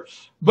 for sure.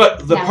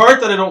 But the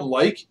part that I don't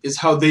like is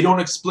how they don't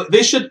explain.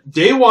 They should,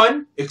 day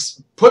 1,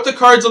 put the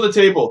cards on the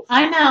table.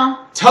 I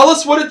know. Tell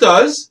us what it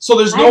does, so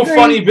there's no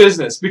funny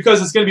business.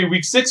 Because it's going to be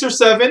week 6 or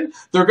 7.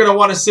 They're going to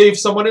want to save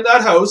someone in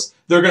that house.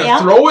 They're going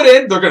to throw it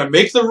in. They're going to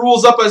make the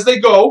rules up as they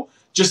go,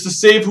 just to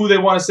save who they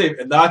want to save.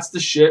 And that's the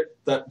shit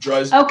that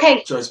drives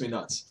me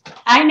nuts.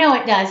 I know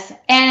it does.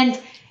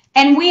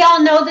 And we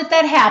all know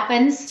that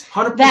happens.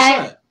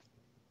 100%.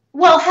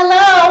 Well,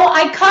 hello.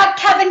 I caught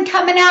Kevin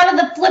coming out of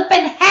the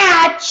flippin'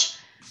 hatch.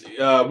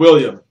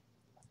 William.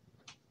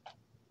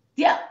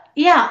 Yeah.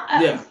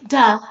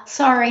 Duh.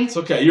 Sorry. It's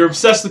okay. You're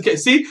obsessed with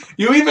kids. See?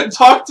 You even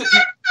talked to...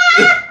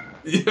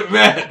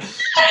 Man.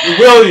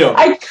 William.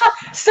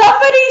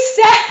 Somebody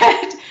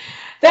said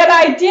that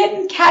I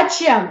didn't catch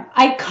him.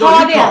 I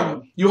caught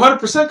him. You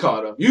 100%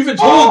 caught him. You even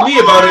told me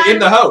about it in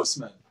the house,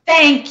 man.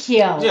 Thank you.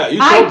 Yeah,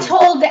 I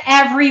told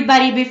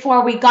everybody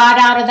before we got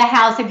out of the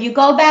house. If you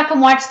go back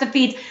and watch the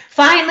feeds,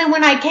 finally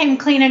when I came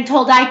clean and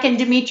told Ike and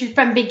Dimitri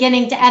from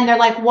beginning to end, they're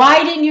like,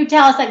 why didn't you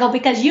tell us? I go,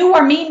 because you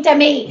were mean to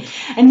me.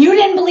 And you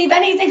didn't believe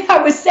anything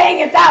I was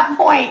saying at that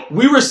point.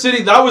 We were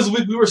sitting in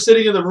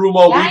the room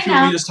all week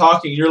and we just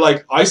talking. You're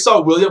like, I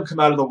saw William come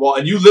out of the wall.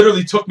 And you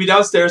literally took me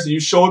downstairs and you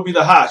showed me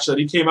the hatch that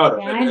he came out of.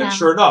 And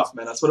sure enough,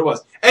 man, that's what it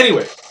was.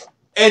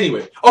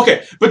 Anyway,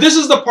 okay, but this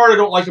is the part I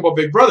don't like about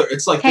Big Brother.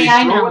 It's like they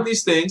throw in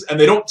these things and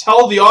they don't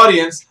tell the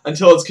audience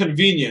until it's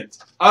convenient.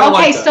 I don't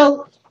like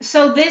that.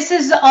 So this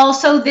is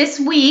also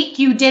this week.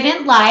 You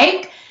didn't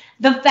like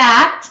the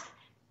fact,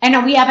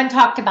 and we haven't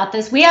talked about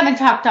this. We haven't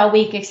talked all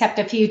week except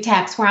a few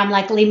texts where I'm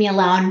like, leave me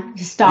alone.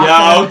 Stop.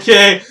 Yeah,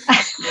 okay.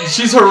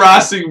 She's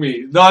harassing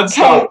me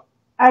nonstop.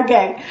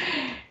 Okay.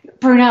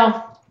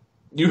 Bruno.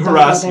 You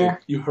harass me.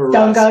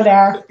 Don't go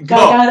there. Go.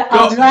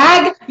 I'll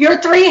drag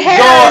your 3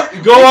 hairs.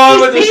 Go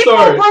on with the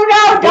story.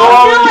 Bruno,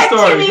 don't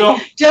do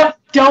it to me.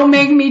 Don't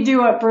make me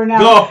do it,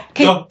 Bruno.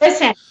 Okay,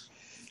 listen.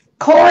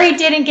 Corey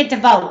didn't get to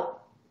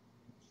vote.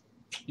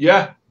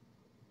 Yeah.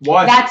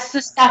 Why? That's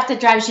the stuff that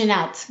drives you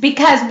nuts.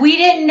 Because we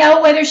didn't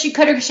know whether she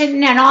could or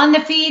shouldn't. And on the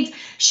feeds,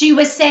 she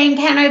was saying,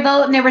 can I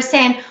vote? And they were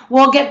saying,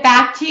 we'll get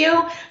back to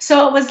you.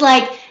 So it was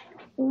like,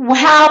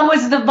 how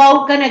was the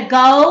vote going to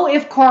go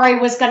if Corey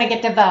was going to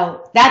get to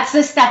vote? That's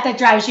the stuff that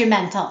drives you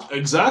mental.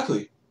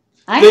 Exactly.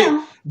 I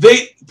know.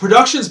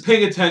 Production's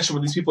paying attention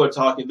when these people are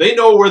talking. They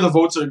know where the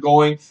votes are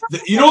going.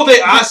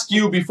 They ask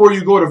you before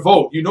you go to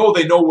vote. They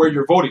know where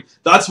you're voting.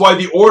 That's why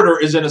the order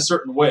is in a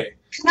certain way.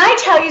 Can I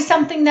tell you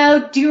something,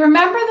 though? Do you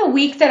remember the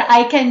week that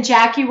Ike and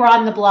Jackie were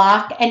on the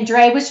block and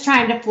Dre was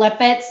trying to flip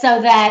it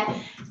so that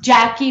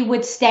Jackie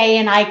would stay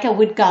and Ike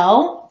would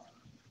go?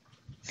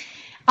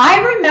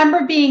 I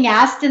remember being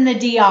asked in the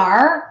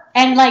DR,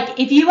 and like,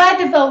 if you had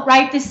to vote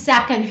right this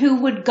second, who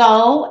would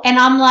go? And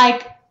I'm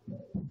like,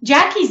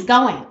 Jackie's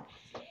going.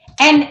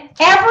 And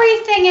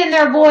everything in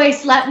their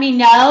voice let me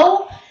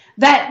know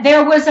that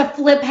there was a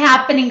flip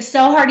happening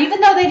so hard,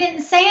 even though they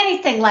didn't say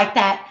anything like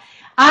that.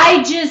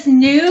 I just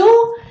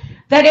knew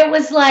that it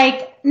was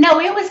like,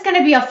 no, it was going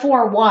to be a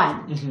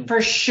 4-1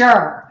 for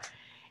sure.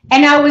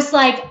 And I was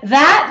like,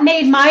 that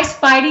made my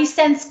spidey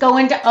sense go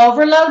into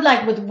overload,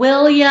 like with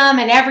William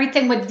and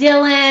everything with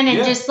Dylan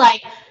and just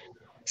like,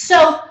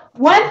 so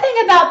one thing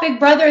about Big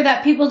Brother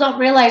that people don't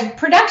realize,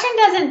 production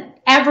doesn't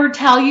ever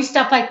tell you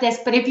stuff like this,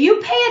 but if you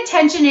pay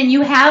attention and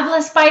you have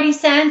a spidey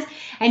sense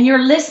and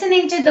you're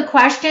listening to the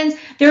questions,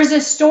 there's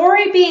a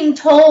story being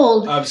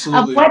told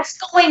of what's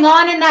going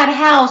on in that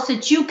house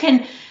that you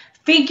can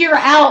figure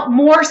out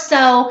more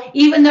so,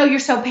 even though you're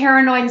so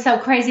paranoid and so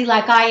crazy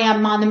like I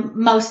am on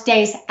most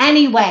days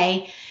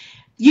anyway,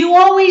 you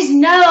always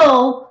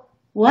know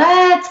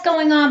what's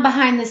going on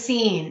behind the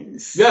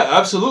scenes. Yeah,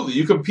 absolutely.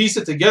 You can piece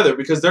it together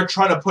because they're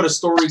trying to put a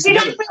story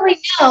together. You don't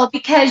really know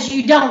because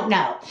you don't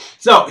know.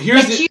 So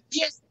you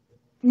just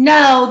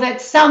know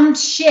that some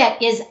shit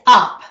is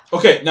up.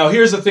 Okay, now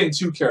here's the thing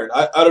too, Karen.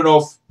 I don't know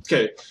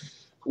if...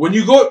 When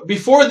you go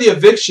before the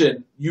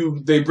eviction,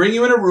 they bring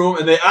you in a room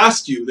and they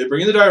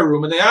bring you in the diary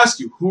room and they ask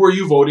you, who are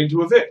you voting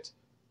to evict?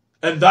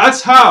 And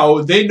that's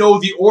how they know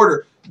the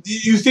order. Do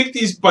you think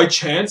by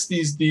chance,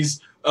 these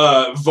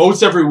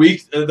votes every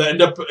week that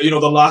end up,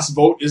 the last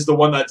vote is the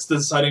one that's the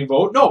deciding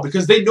vote? No,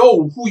 because they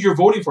know who you're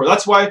voting for.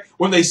 That's why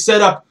when they set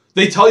up,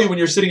 they tell you when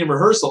you're sitting in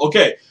rehearsal,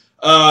 okay,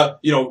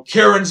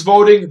 Karen's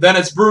voting, then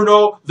it's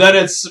Bruno, then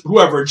it's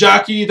whoever,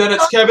 Jackie, then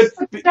it's Kevin.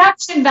 The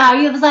production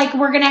value of like,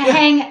 we're going to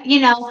hang,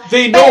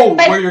 They know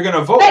where you're going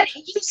to vote. But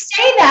you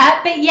say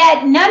that, but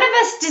yet none of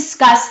us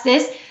discuss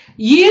this.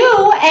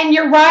 You and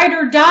your ride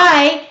or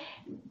die,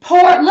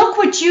 look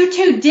what you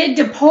two did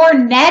to poor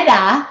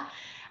Neda.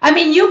 I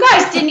mean, you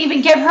guys didn't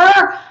even give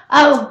her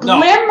a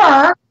glimmer.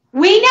 No.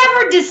 We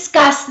never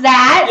discussed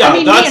that. Yeah, I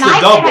mean, that's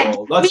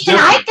me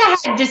and Ike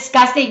had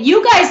discussed it.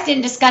 You guys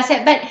didn't discuss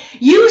it, but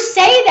you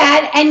say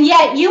that, and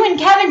yet you and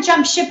Kevin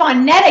jump ship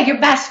on Neda, your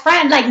best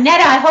friend. Like,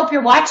 Neda, I hope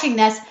you're watching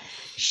this.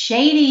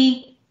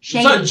 Shady.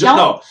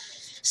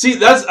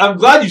 See, I'm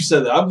glad you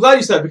said that. I'm glad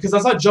you said that because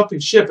that's not jumping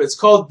ship. It's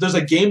called, there's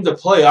a game to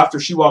play after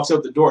she walks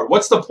out the door.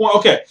 What's the point?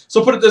 Okay,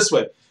 so put it this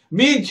way.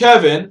 Me and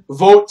Kevin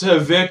vote to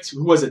evict,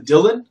 who was it,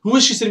 Dylan? Who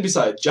was she sitting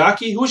beside?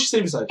 Jackie? Who was she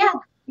sitting beside? Yeah,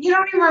 you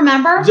don't even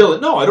remember?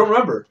 Dylan. No, I don't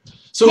remember.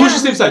 So who was she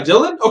sitting beside?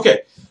 Dylan?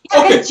 Okay.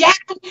 Yeah, okay.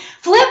 Jackie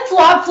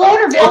flip-flop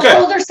Floaterville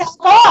pulled herself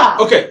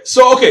off. Okay,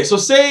 so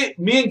say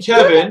me and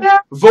Kevin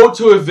vote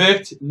to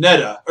evict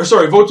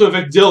vote to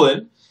evict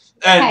Dylan,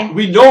 and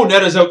we know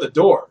Netta's out the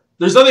door.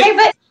 There's nothing...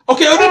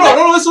 Okay,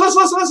 no,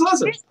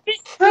 listen. Just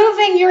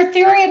proving your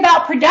theory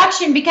about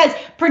production because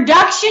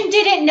production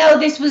didn't know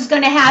this was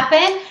going to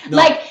happen. No.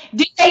 Like,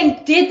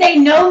 did they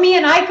know me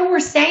and Ika were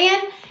saying?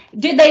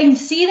 Did they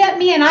see that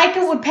me and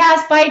Ika would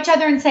pass by each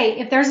other and say,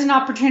 if there's an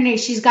opportunity,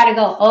 she's got to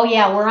go, oh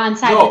yeah, we're on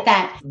side with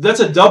that. That's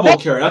a double,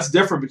 Karen. That's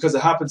different because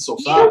it happens so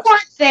fast. You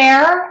weren't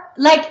there.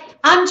 Like,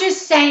 I'm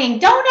just saying,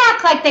 don't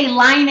act like they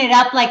line it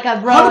up like a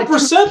row.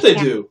 100% they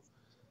do.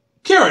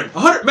 Karen,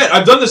 100%. Man,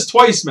 I've done this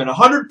twice, man.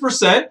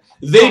 100%.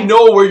 They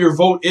know where your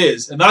vote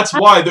is, and that's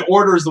why the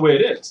order is the way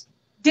it is.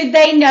 Did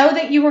they know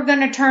that you were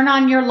going to turn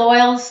on your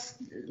loyals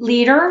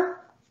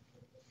leader?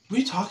 What are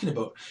you talking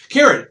about?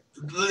 Karen,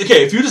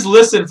 okay, if you just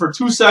listen for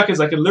 2 seconds,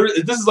 I can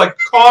literally... This is like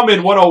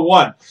Common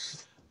 101.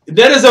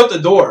 Netta's out the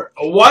door.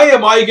 Why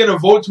am I going to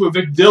vote to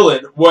evict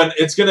Dylan when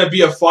it's going to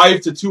be a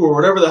 5-2 or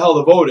whatever the hell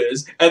the vote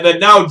is? And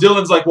then now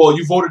Dylan's like, well,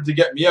 you voted to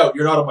get me out.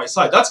 You're not on my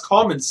side. That's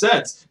common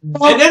sense.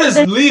 Well, and Netta's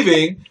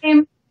leaving...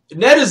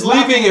 Ned is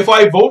leaving if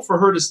I vote for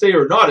her to stay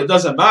or not. It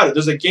doesn't matter.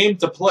 There's a game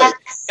to play.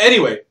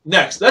 Anyway,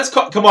 next.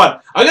 Come on.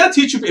 I got to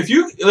teach you.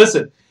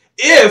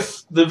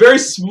 If the very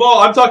small,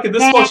 I'm talking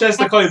this small chance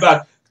to call you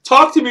back.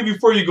 Talk to me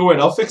before you go in.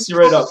 I'll fix you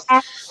right up.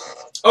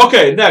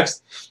 Okay,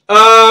 next.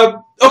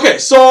 Okay,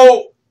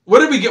 so what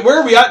did we get? Where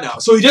are we at now?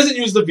 So he doesn't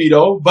use the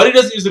veto. Buddy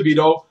doesn't use the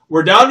veto.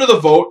 We're down to the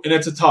vote, and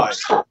it's a tie.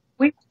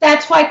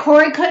 That's why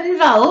Corey couldn't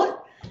vote.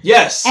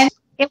 Yes. And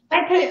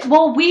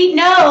well, we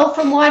know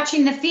from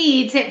watching the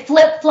feeds, it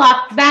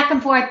flip-flopped back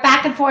and forth,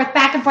 back and forth,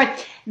 back and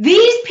forth.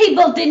 These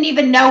people didn't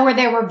even know where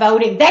they were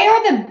voting. They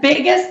are the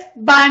biggest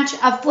bunch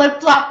of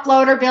flip-flop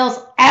floater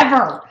bills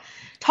ever.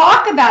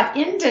 Talk about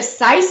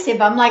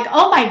indecisive. I'm like,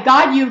 oh my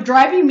God, you're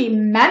driving me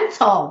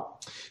mental.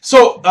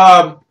 So,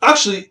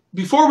 actually,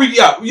 before we,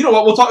 you know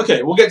what, we'll talk,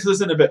 okay, we'll get to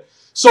this in a bit.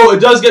 So it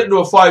does get into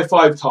a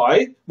 5-5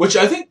 tie, which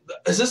I think,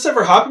 has this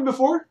ever happened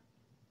before?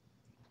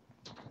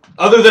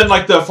 Other than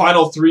like the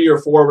final 3 or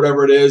 4,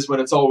 whatever it is, when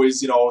it's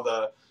always,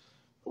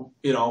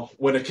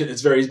 when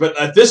it's varies. But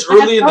at this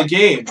early in the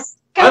game,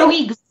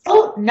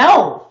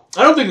 no.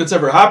 I don't think that's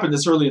ever happened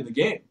this early in the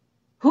game.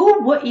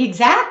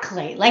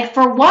 Exactly? Like,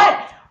 for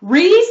what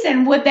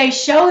reason would they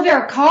show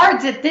their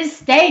cards at this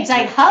stage?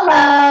 Like,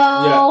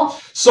 hello. Yeah.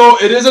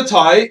 So it is a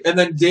tie, and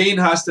then Dane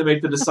has to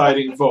make the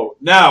deciding vote.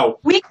 Now,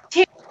 week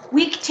two,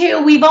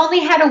 we've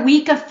only had a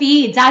week of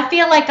feeds. I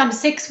feel like I'm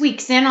 6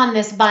 weeks in on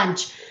this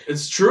bunch.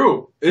 It's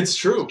true. It's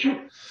true.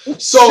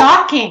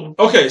 Shocking.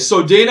 Okay,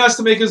 so Dane has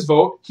to make his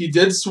vote. He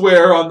did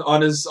swear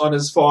on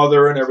his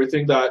father and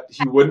everything that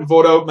he wouldn't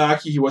vote out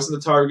Mackie. He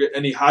wasn't the target,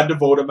 and he had to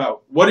vote him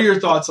out. What are your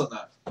thoughts on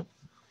that?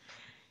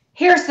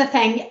 Here's the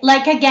thing.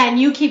 Like, again,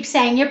 you keep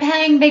saying you're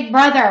playing Big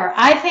Brother.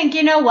 I think,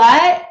 you know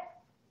what?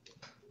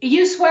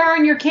 You swear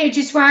on your kids,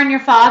 you swear on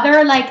your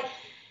father. Like,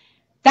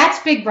 that's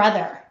Big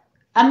Brother.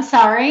 I'm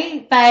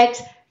sorry,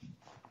 but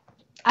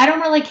I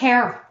don't really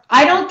care.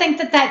 I don't think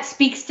that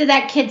speaks to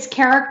that kid's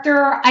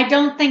character. I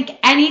don't think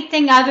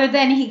anything other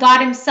than he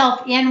got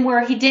himself in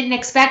where he didn't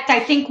expect.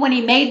 I think when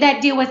he made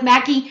that deal with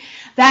Mackie,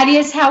 that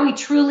is how he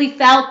truly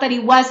felt that he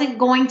wasn't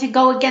going to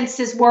go against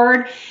his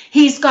word.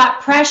 He's got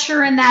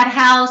pressure in that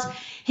house.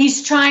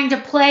 He's trying to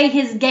play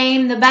his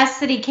game the best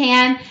that he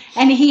can,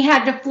 and he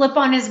had to flip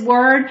on his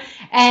word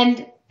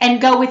and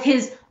go with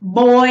his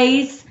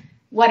boys.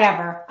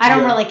 Whatever. I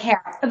don't really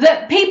care.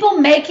 The people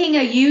making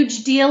a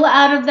huge deal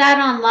out of that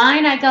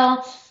online, I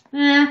go,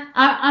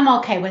 I'm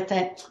okay with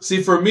it.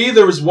 See, for me,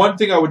 there was one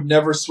thing I would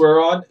never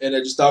swear on, and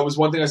that was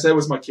one thing I said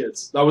was my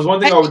kids. That was one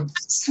thing I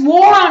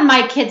swore on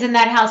my kids in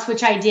that house,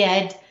 which I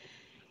did.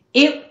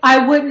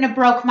 I wouldn't have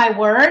broke my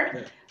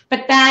word,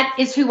 but that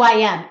is who I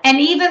am. And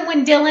even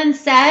when Dylan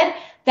said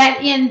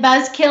that in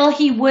Buzzkill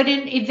he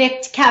wouldn't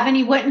evict Kevin,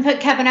 he wouldn't put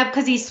Kevin up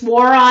because he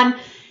swore on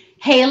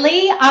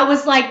Haley, I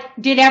was like,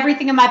 did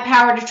everything in my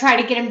power to try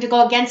to get him to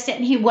go against it,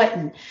 and he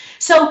wouldn't.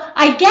 So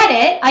I get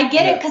it. I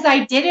get it because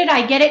I did it.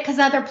 I get it because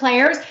other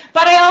players.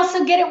 But I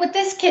also get it with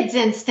this kid's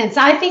instance.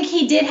 I think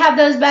he did have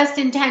those best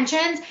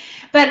intentions,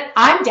 but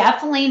I'm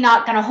definitely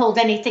not going to hold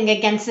anything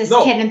against this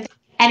kid and think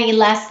any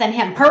less than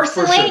him.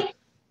 Personally,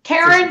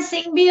 Karen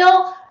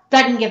Singbeil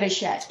doesn't give a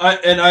shit.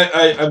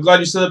 I'm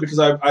glad you said that because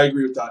I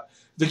agree with that.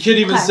 The kid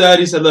even said,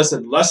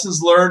 listen,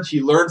 lessons learned.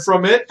 He learned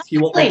from it. He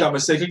won't make that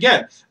mistake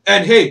again.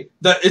 And hey,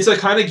 it's a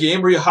kind of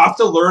game where you have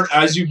to learn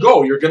as you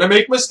go. You're going to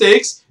make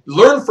mistakes.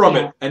 Learn from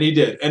it. And he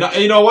did. And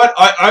you know what?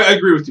 I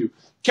agree with you.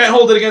 Can't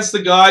hold it against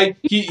the guy.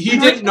 He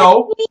didn't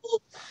know.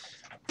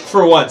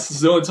 For once. This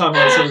is the only time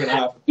that's ever going to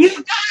happen.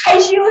 You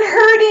guys, you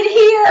heard it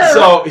here.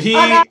 So he...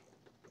 At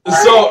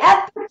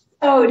the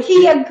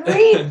He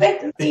agreed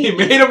with me. He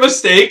made a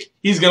mistake.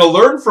 He's going to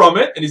learn from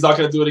it, and he's not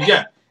going to do it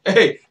again.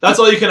 Hey, that's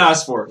all you can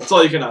ask for. That's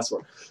all you can ask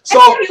for. So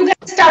you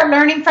got to start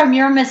learning from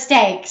your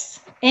mistakes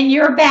and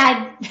your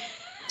bad.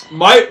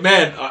 My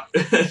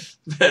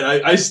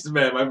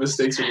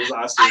mistakes are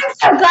disastrous. I'm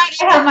so glad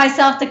I have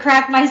myself to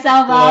crack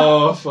myself up.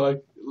 Oh fuck,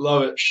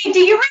 love it. Do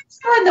you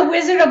remember in The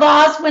Wizard of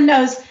Oz when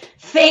those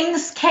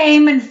things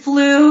came and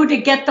flew to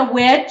get the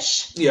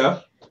witch? Yeah.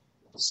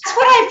 That's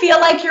what I feel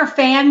like your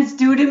fans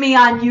do to me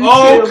on YouTube.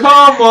 Oh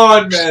come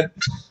on, man.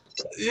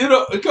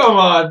 Come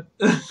on.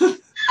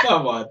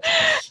 Come on.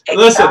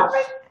 Listen.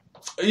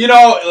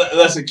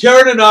 Listen.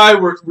 Karen and I,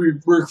 we're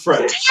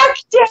friends.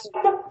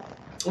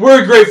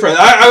 We're a great friend.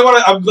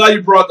 I'm glad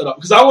you brought that up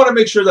because I want to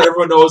make sure that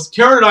everyone knows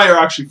Karen and I are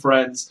actually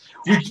friends.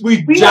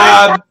 We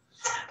jab.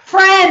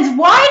 Friends,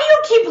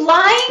 why do you keep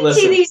lying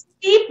to these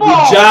people? We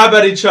jab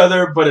at each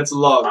other, but it's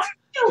love.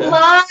 You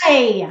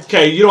lie.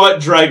 Okay, you know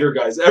what? Drag her,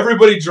 guys.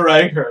 Everybody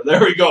drag her.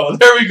 There we go.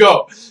 There we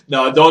go.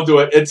 No, don't do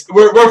it.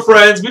 We're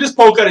friends. We just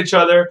poke at each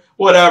other.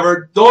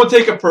 Whatever. Don't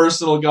take it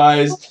personal,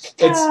 guys.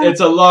 It's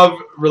a love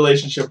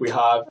relationship we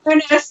have.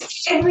 Bruno,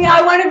 save me.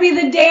 I want to be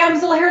the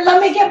damsel here.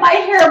 Let me get my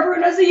hair,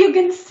 Bruno, so you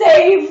can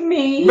save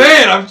me.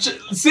 Man,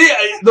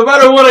 no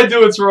matter what I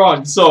do, it's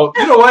wrong. So,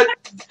 you know what?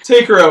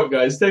 Take her out,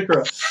 guys. Take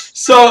her out.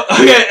 So,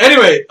 okay,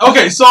 anyway.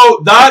 Okay,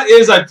 so that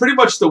is pretty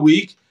much the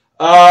week.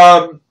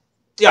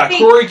 Yeah,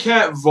 Corey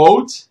can't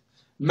vote.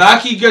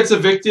 Mackie gets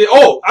evicted.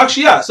 Oh,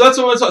 actually, yeah. So that's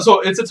what it's. So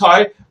it's a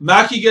tie.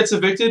 Mackie gets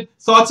evicted.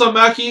 Thoughts on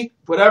Mackie?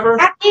 Whatever.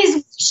 Mackie's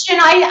wishing.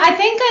 I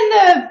think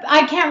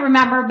I can't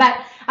remember, but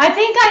I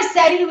think I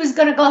said he was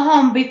going to go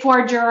home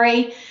before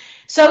jury.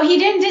 So he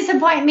didn't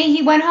disappoint me.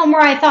 He went home where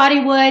I thought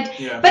he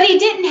would, but he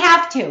didn't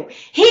have to.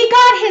 He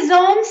got his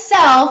own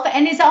self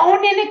and his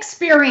own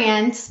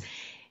inexperience.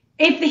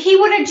 If he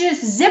would have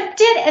just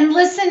zipped it and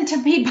listened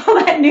to people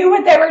that knew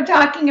what they were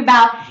talking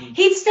about,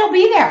 he'd still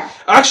be there.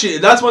 Actually,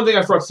 that's one thing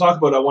I forgot to talk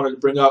about I wanted to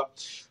bring up.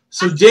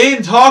 So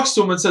Dane talks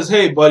to him and says,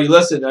 hey, buddy,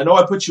 listen, I know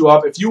I put you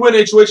up. If you win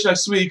HOH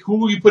next week,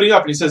 who are you putting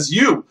up? And he says,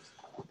 you.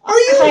 Are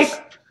you?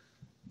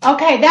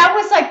 Okay, that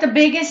was like the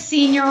biggest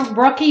senior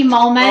rookie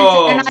moment.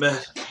 Oh, man.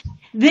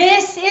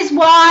 This is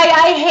why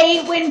I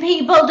hate when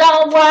people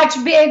don't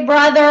watch Big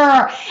Brother.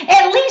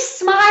 At least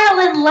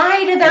smile and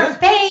lie to their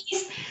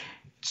face.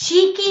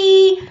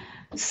 Cheeky,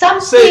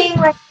 something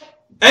like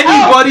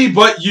anybody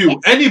but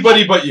you.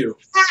 Anybody but you.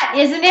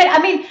 Isn't it? I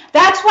mean,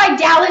 that's why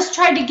Dallas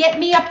tried to get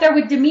me up there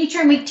with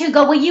Demetri in week 2.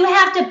 Go, well, you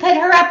have to put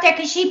her up there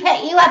because she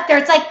put you up there.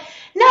 It's like,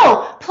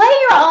 no, play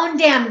your own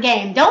damn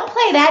game. Don't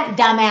play that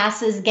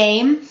dumbass's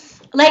game.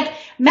 Like,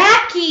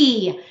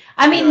 Mackie.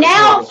 I mean,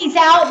 now he's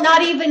out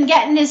not even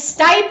getting his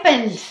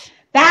stipend.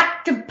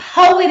 Back to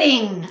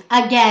poeting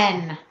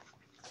again.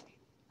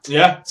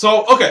 Yeah.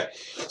 So, okay.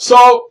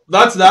 So,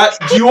 that's that.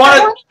 Do you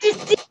want to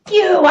see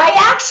you? I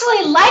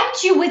actually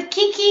liked you with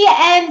Kiki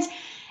and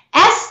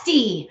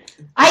Esty.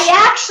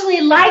 I actually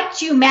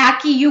liked you,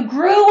 Mackie. You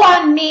grew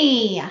on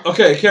me.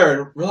 Okay,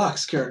 Karen.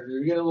 Relax, Karen.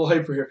 You're getting a little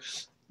hyper here.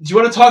 Do you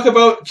want to talk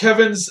about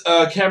Kevin's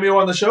cameo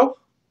on the show?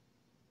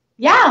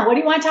 Yeah. What do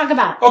you want to talk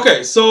about?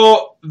 Okay.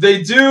 So,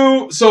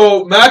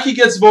 So, Mackie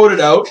gets voted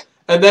out.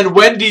 And then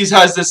Wendy's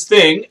has this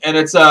thing. And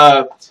it's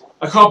a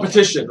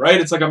competition, right?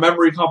 It's like a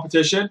memory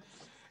competition.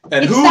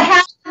 And it's the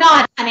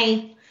have-not,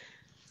 honey.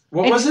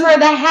 What was it? It's where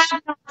the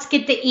have-nots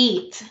get to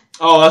eat.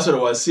 Oh, that's what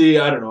it was. See,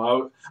 I don't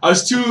know. I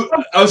was so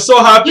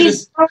happy.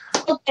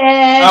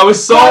 I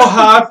was so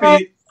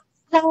happy.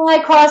 I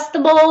crossed the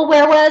bowl.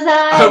 Where was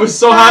I? I was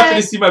so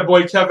happy to see my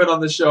boy Kevin on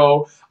the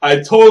show.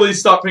 I totally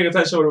stopped paying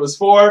attention to what it was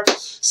for.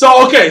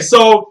 So, okay.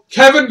 So,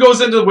 Kevin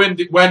goes into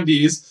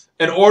Wendy's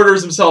and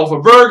orders himself a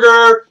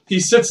burger. He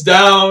sits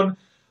down.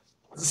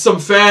 Some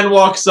fan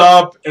walks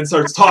up and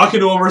starts talking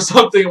to him or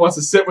something, wants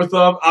to sit with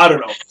him. I don't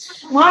know.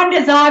 Wanted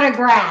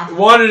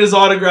his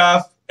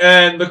autograph.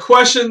 And the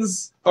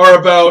questions are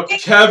about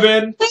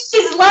Kevin.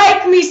 Please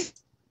like me.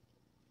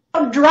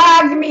 Don't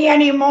drag me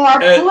anymore.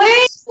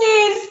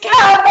 Please,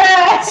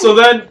 Kevin. So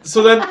then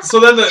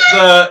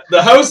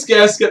the house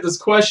guests get this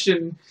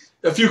question,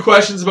 a few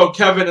questions about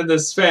Kevin and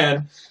this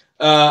fan,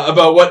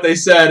 about what they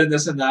said and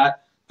this and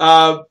that.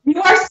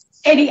 You are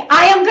Eddie,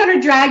 I am going to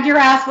drag your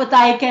ass with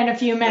Ike in a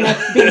few minutes,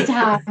 big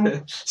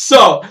time.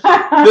 So,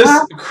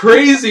 this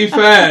crazy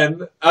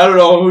fan, I don't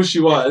know who she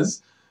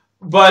was,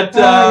 but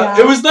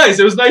it was nice.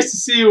 It was nice to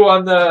see you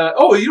on the...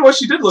 Oh, you know what?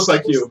 She did look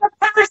like you. The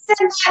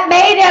person that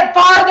made it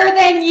farther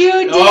than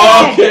you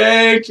did.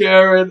 Okay,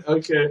 Karen.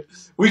 Okay.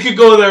 We could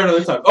go there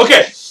another time.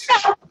 Okay.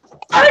 I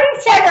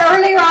already said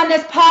earlier on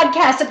this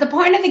podcast that the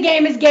point of the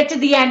game is get to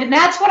the end, and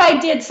that's what I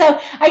did.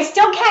 So, I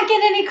still can't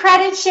get any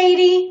credit,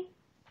 Shady.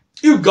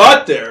 You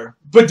got there,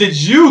 but did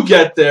you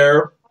get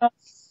there?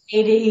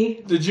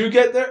 Shady. Did you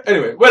get there?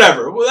 Anyway,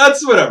 whatever. Well,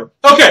 that's whatever.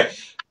 Okay.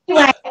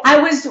 Anyway, I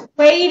was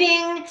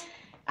waiting.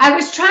 I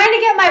was trying to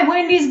get my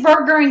Wendy's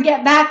burger and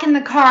get back in the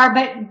car,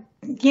 but,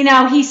 you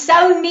know, he's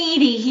so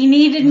needy. He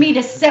needed me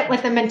to sit with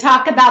him and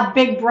talk about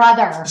Big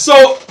Brother.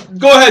 So,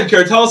 go ahead,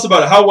 Karen. Tell us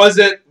about it. How was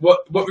it?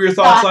 What were your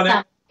thoughts on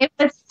it? It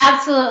was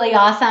absolutely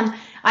awesome.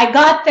 I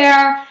got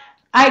there.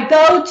 I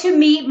go to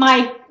meet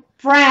my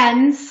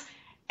friends,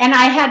 and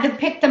I had to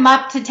pick them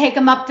up to take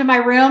them up to my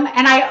room.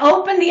 And I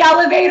open the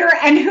elevator,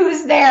 and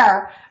who's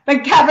there?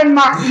 But Kevin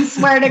Martin,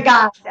 swear to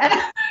God.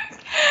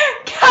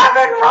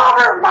 Kevin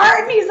Robert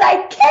Martin, he's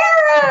like,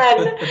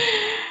 Karen!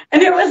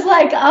 And it was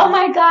like, oh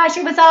my gosh,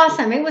 it was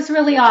awesome. It was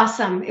really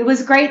awesome. It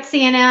was great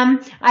seeing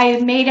him. I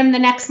made him the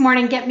next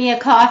morning get me a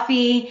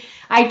coffee.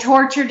 I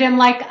tortured him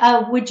like,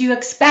 would you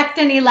expect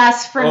any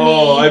less from me?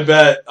 Oh, I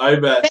bet.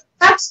 They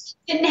actually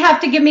didn't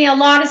have to give me a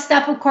lot of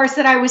stuff, of course,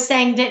 that I was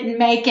saying didn't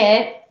make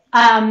it.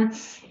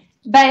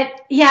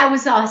 But yeah, it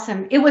was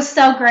awesome. It was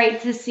so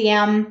great to see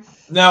him.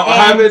 Now,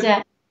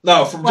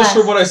 just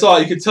from what I saw,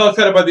 you could tell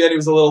kind of by the end he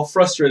was a little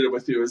frustrated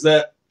with you. Is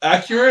that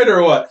accurate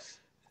or what?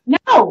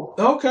 No.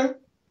 Okay.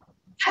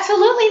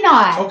 Absolutely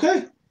not.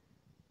 Okay.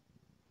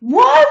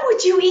 Why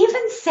would you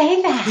even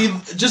say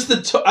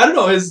that? I don't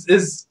know,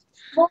 his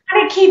you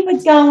want to keep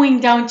it going,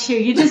 don't you?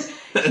 You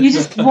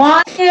just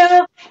want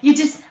to. You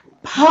just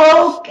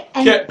poke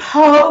and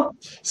poke.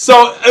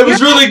 So it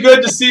was really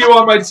good to see you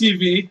on my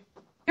TV.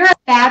 You're a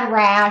bad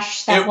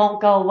rash that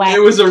won't go away. It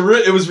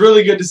was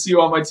really good to see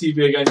you on my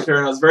TV again,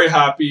 Karen. I was very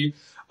happy.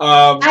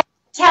 I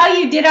tell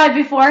you, did I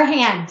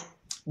beforehand?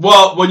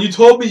 Well, when you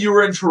told me you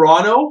were in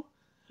Toronto,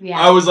 yeah.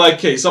 I was like,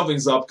 okay,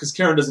 something's up, because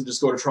Karen doesn't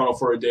just go to Toronto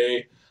for a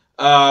day.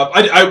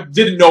 I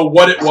didn't know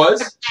what it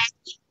was.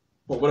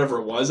 Well, whatever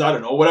it was, I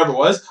don't know, whatever it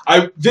was.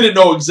 I didn't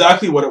know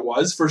exactly what it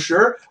was for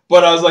sure,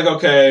 but I was like,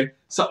 okay,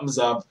 something's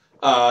up.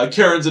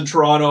 Karen's in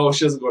Toronto.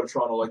 She doesn't go to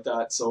Toronto like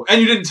that. So, and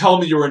you didn't tell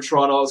me you were in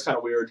Toronto. It was kind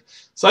of weird.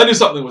 So I knew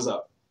something was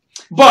up,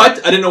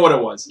 but I didn't know what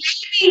it was.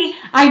 Maybe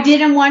I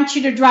didn't want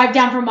you to drive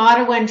down from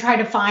Ottawa and try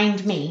to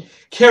find me.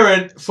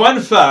 Karen, fun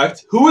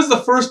fact, who was the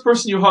first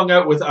person you hung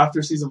out with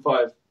after season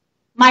 5?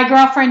 My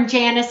girlfriend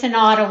Janice in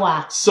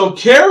Ottawa. So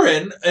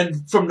Karen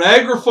from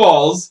Niagara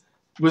Falls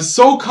was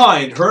so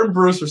kind. Her and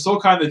Bruce were so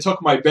kind. They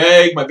took my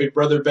bag, my Big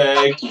Brother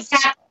bag.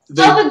 Exactly.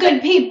 Tell the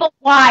good people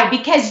why.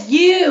 Because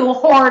you,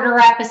 hoarder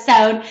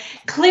episode,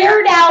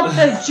 cleared out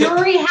the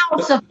jury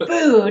house of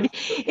food.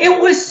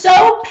 It was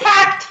so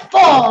packed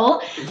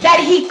full that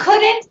he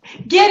couldn't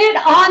get it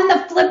on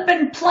the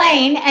flippin'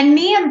 plane. And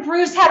me and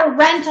Bruce had a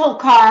rental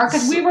car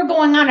because we were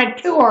going on a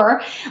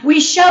tour. We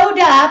showed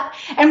up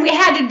and we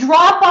had to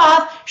drop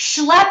off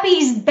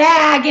Schleppy's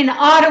bag in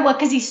Ottawa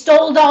because he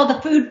stole all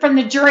the food from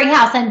the jury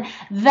house. And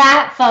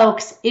that,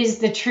 folks, is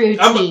the true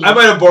tea. I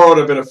might have borrowed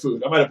a bit of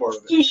food.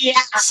 Yeah.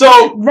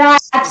 So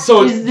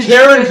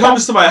Karen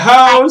comes to my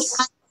house.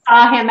 I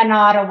saw him in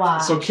Ottawa.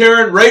 So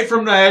Karen, right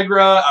from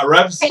Niagara,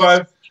 Rapid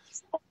 5.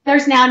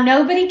 There's now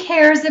nobody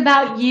cares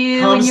about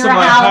you comes and your to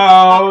my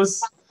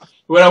house.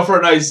 We went out for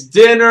a nice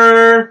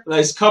dinner,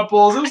 nice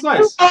couples. It was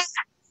nice.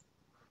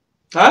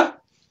 Huh?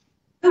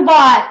 Who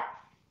bought?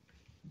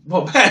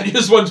 Well, man, you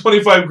just won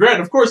 25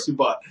 grand. Of course you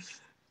bought.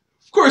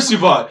 Of course you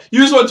bought. You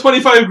just won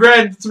 25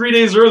 grand 3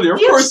 days earlier. Of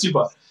course you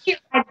bought.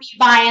 I'd be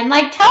buying.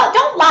 Like,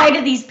 don't lie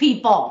to these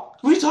people.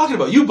 What are you talking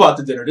about? You bought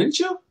the dinner, didn't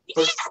you?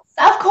 Yes,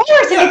 of course.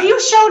 Yeah. And if you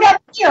showed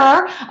up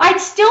here, I'd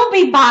still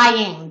be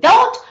buying.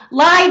 Don't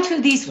lie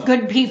to these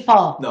good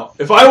people. No.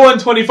 If I won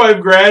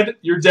 25 grand,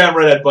 you're damn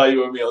right I'd buy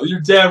you a meal. You're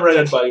damn right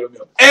I'd buy you a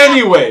meal.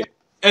 Anyway.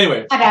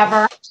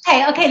 Whatever.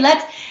 Okay,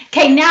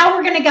 now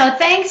we're going to go.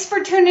 Thanks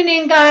for tuning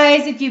in,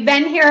 guys, if you've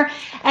been here.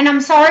 And I'm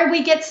sorry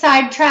we get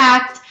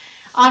sidetracked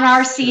on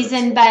our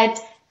season, but...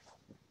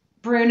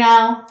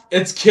 Bruno.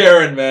 It's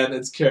Karen, man.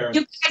 It's Karen.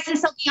 You guys,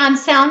 this will be on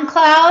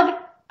SoundCloud,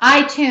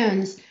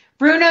 iTunes,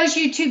 Bruno's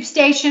YouTube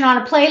station,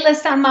 on a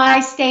playlist on my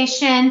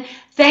station.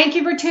 Thank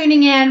you for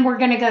tuning in. We're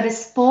going to go to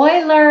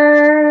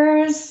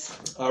spoilers.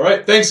 All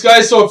right. Thanks,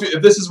 guys. So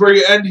if this is where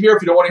you end here,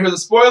 if you don't want to hear the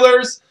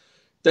spoilers,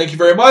 thank you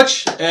very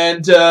much.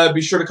 And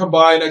be sure to come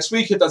by next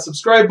week. Hit that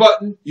subscribe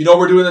button. You know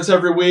we're doing this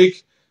every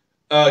week.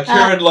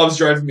 Karen loves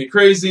driving me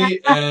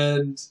crazy,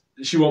 and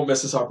she won't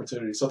miss this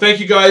opportunity. So thank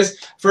you, guys.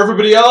 For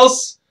everybody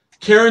else,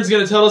 Karen's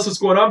going to tell us what's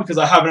going on because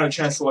I haven't had a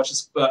chance to watch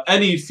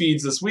any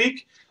feeds this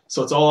week.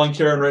 So it's all on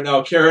Karen right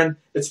now. Karen,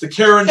 it's the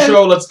Karen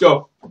show. Let's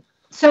go.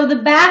 So the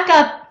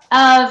backup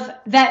of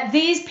that,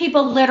 these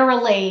people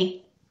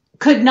literally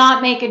could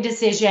not make a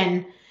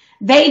decision.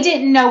 They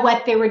didn't know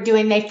what they were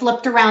doing. They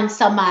flipped around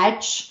so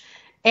much.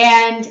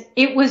 And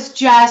it was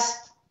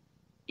just,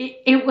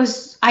 it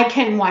was, I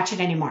couldn't watch it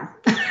anymore.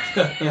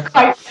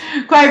 quite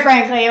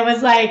frankly, it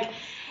was like,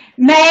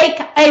 make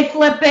a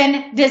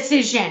flippin'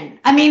 decision.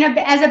 I mean,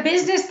 as a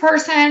business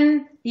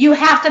person, you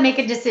have to make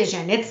a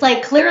decision. It's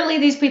like clearly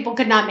these people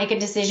could not make a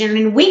decision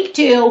in week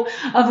 2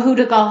 of who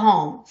to go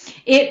home.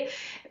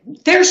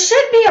 There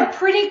should be a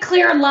pretty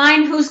clear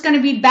line who's going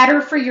to be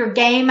better for your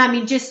game. I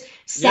mean, just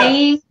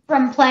saying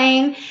from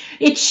playing,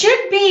 there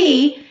should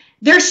be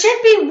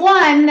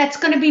one that's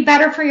going to be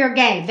better for your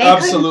game. They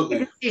Absolutely. Couldn't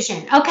make a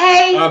decision,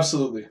 okay?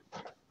 Absolutely.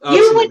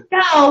 You would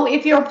know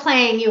if you're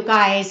playing, you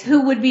guys,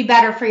 who would be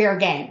better for your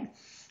game.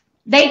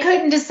 They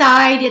couldn't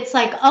decide. It's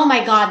like, oh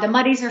my God, the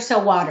muddies are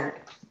so watered.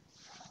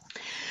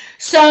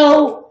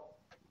 So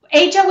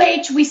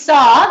HOH, we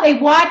saw, they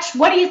watched.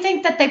 What do you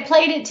think that they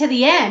played it to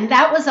the end?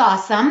 That was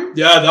awesome.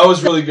 Yeah, that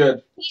was really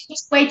good.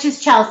 HOH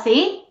is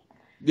Chelsea.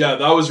 Yeah,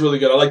 that was really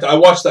good. I liked that. I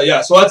watched that.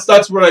 Yeah, so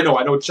that's what I know.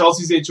 I know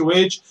Chelsea's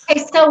HOH.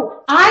 Okay,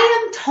 so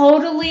I am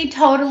totally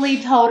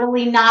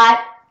not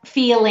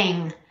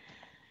feeling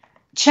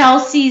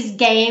Chelsea's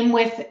game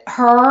with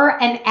her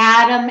and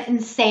Adam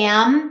and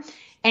Sam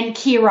and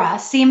Kira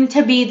seem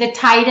to be the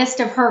tightest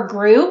of her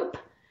group.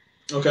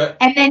 Okay.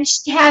 And then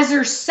she has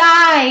her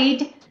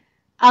side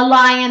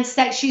alliance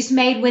that she's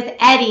made with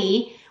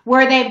Eddie,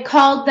 where they've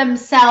called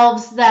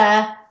themselves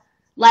the,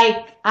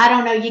 like, I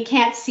don't know, you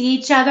can't see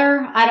each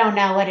other. I don't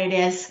know what it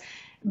is.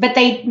 But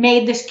they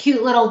made this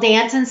cute little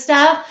dance and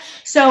stuff.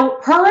 So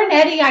her and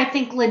Eddie, I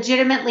think,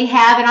 legitimately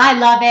have, and I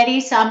love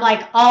Eddie, so I'm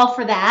like all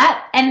for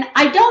that. And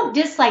I don't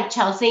dislike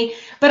Chelsea,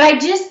 but I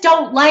just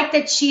don't like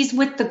that she's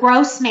with the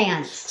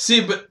Grossmans.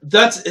 See, but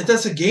that's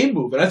a game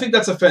move, and I think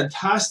that's a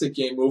fantastic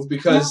game move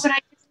because no, but I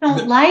just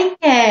don't like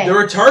it.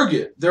 They're a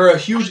target. They're a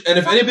huge, and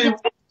if anybody.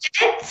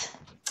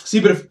 See,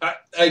 but if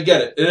I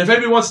get it, and if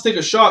anybody wants to take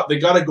a shot, they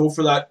got to go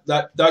for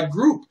that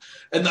group,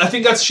 and I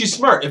think she's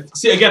smart.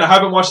 See, again, I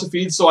haven't watched the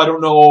feed, so I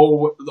don't know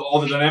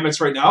all the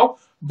dynamics right now.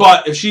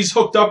 But if she's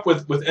hooked up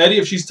with Eddie,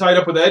 if she's tied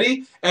up with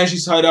Eddie, and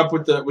she's tied up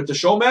with the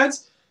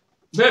showmans,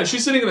 man,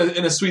 she's sitting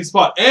in a sweet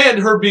spot. And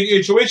her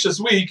being HOH this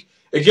week,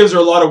 it gives her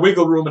a lot of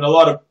wiggle room and a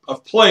lot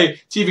of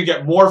play to even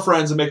get more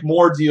friends and make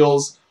more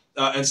deals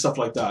and stuff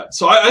like that.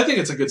 So I think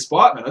it's a good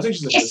spot, man. I think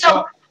she's a good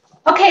spot.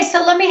 Okay, so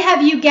let me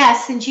have you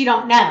guess, since you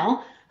don't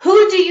know.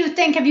 Who do you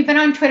think, have you been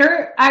on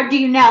Twitter? Do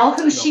you know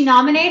who she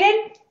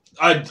nominated?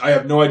 I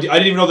have no idea. I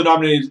didn't even know the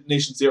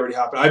nominations they already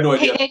happened. I have no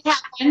idea.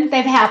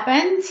 They've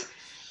happened.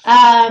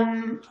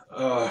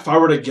 If I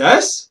were to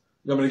guess,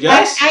 I'm going to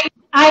guess.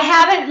 I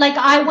haven't, like,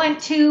 I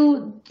went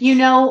to,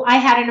 I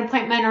had an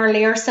appointment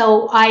earlier,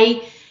 so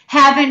I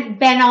haven't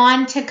been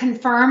on to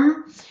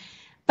confirm.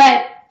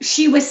 But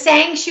she was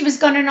saying she was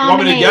going to nominate.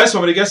 Want me to guess?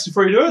 Want me to guess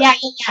before you do it? Yeah,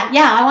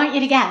 I want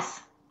you to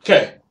guess.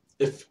 Okay.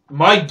 If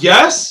my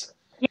guess...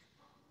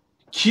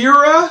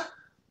 Kira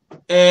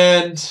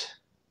and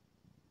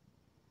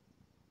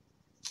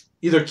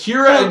either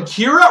Kira and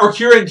Kira or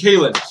Kira and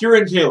Kaylin.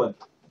 Kira and Kaylin.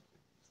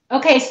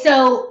 Okay,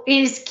 so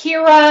is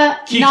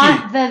Kira Kiki.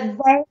 Not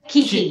the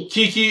Kiki?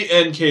 Kiki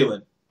and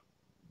Kaylin.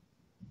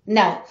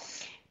 No.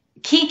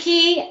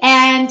 Kiki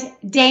and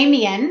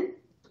Damien.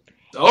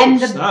 Oh, and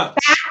the snap.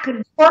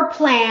 backdoor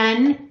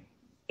plan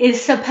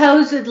is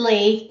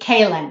supposedly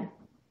Kaylin.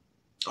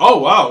 Oh,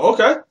 wow.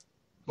 Okay.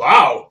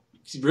 Wow.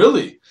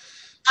 Really?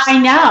 I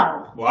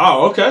know.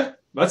 Wow, okay.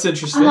 That's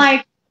interesting. I'm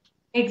like,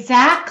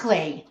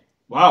 exactly.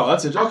 Wow,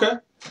 that's it. Okay.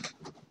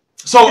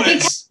 So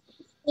is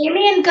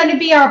Damien going to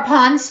be our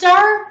Pawn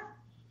Star?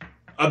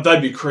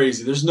 That'd be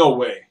crazy. There's no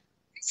way.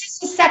 This is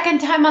the second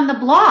time on the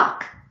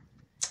block.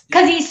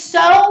 Because he's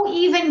so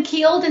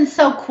even-keeled and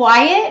so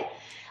quiet.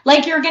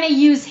 Like you're going to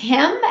use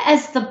him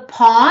as the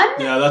pawn?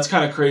 Yeah, that's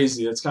kind of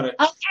crazy. That's kind of...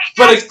 Okay,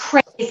 that's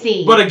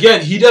crazy. But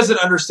again, he doesn't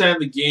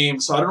understand the game,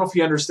 so I don't know if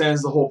he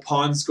understands the whole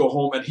pawns go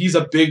home, and he's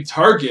a big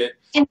target.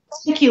 And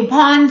thank you,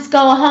 pawns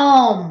go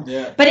home.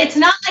 Yeah. But it's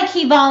not like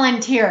he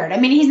volunteered. I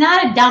mean, he's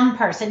not a dumb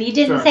person. He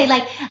didn't say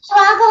like, oh,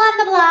 I'll go on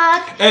the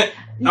block.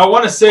 And I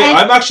want to say,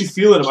 I'm actually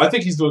feeling him. I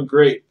think he's doing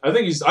great. I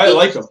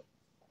like him.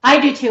 I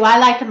do too. I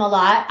like him a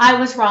lot. I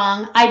was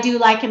wrong. I do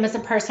like him as a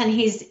person.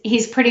 He's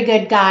a pretty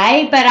good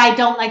guy, but I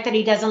don't like that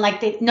he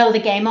doesn't know the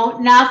game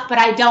enough, but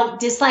I don't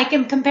dislike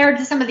him compared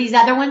to some of these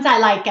other ones. I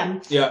like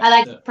him. Yeah. I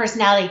like his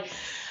personality.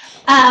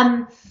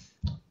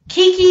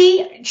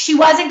 Kiki, she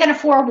wasn't going to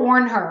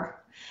forewarn her.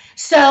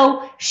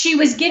 So she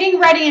was getting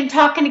ready and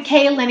talking to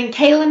Kaylin, and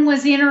Kaylin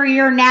was in her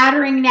ear,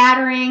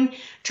 nattering,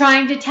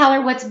 trying to tell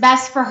her what's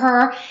best for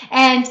her.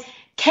 And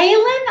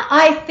Kaylin,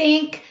 I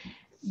think,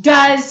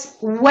 does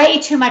way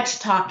too much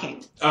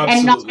talking. Absolutely.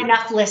 And not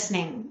enough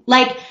listening.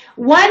 Like,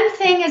 one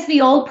thing as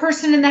the old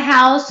person in the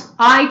house,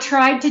 I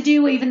tried to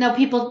do, even though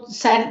people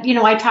said,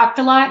 I talked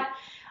a lot.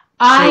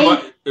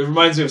 It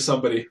reminds me of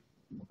somebody.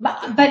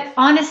 But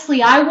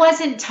honestly, I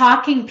wasn't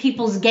talking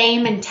people's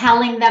game and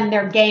telling them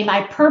their game.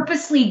 I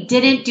purposely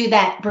didn't do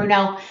that,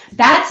 Bruno.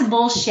 That's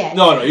bullshit.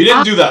 No, you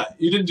didn't do that.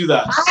 You didn't do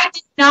that. I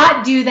did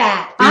not do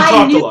that.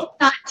 I knew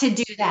not to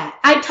do that.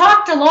 I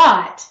talked a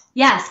lot.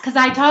 Yes, because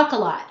I talk a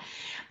lot.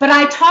 But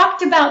I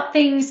talked about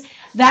things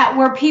that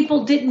where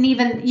people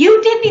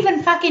you didn't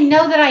even fucking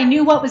know that I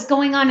knew what was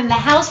going on in the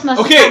house most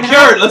of the time. Okay,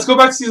 Karen, let's go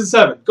back to season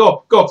 7.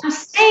 Go. I'm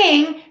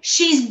saying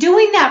she's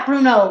doing that,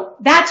 Bruno.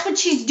 That's what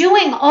she's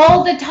doing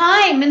all the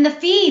time in the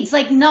feeds,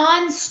 like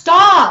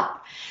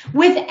non-stop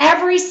with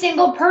every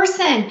single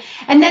person.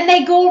 And then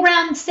they go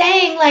around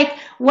saying like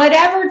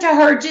whatever to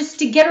her just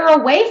to get her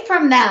away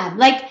from them.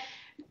 Like,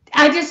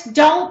 I just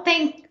don't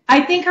think... I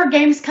think her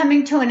game's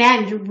coming to an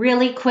end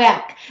really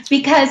quick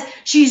because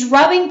she's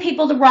rubbing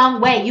people the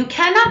wrong way. You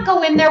cannot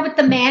go in there with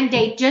the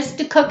mandate just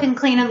to cook and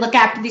clean and look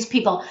after these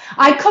people.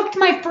 I cooked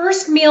my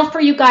first meal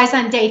for you guys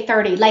on day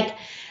 30. Like,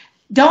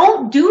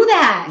 don't do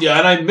that. Yeah,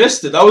 and I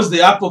missed it. That was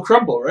the apple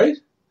crumble, right?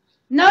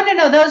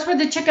 No. Those were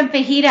the chicken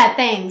fajita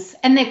things.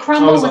 And the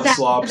crumble was on that.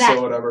 Slop,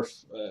 so whatever.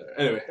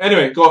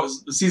 Anyway, go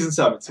season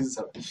 7.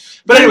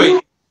 But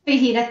anyway.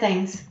 Fajita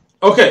things.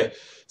 Okay.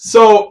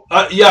 So,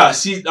 yeah,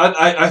 see,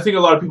 I think a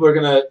lot of people are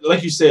going to,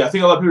 like you say, I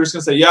think a lot of people are just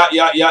going to say,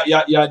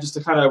 yeah, just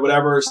to kind of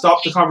whatever,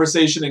 stop the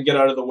conversation and get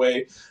out of the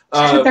way.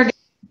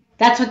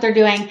 That's what they're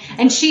doing.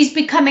 And she's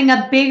becoming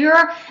a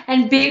bigger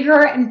and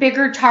bigger and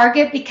bigger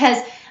target because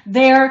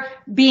they're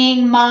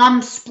being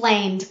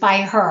mom-splained by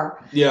her.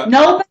 Yeah.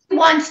 Nobody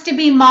wants to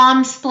be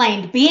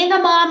mom-splained. Being a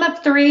mom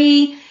of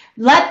 3,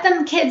 let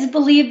them kids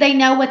believe they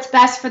know what's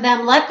best for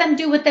them. Let them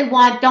do what they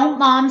want. Don't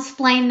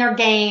mom-splain their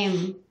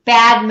game.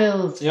 Bad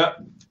move. Yeah.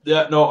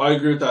 Yeah, no, I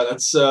agree with that.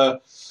 That's, I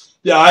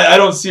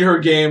don't see her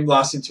game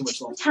lasting too much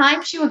longer.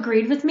 Times you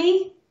agreed with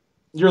me?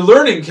 You're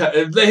learning.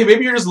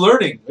 Maybe you're just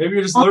learning. Maybe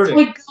you're just learning.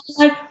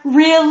 My God,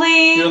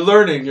 really? You're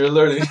learning. You're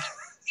learning.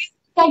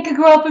 I could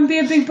grow up and be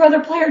a Big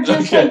Brother player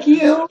just like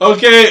you.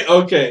 Okay.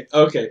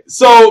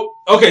 So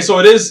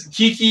it is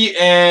Kiki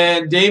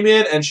and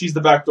Damien, and she's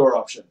the backdoor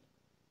option.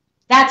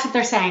 That's what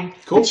they're saying.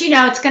 Cool. But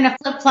it's going to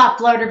flip-flop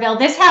Floaterville.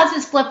 This house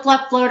is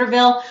flip-flop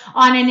Floaterville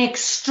on an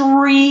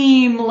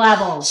extreme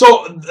level.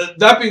 So,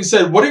 that being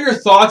said, what are your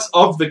thoughts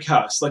of the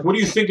cast? Like, what do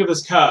you think of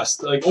this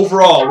cast? Like,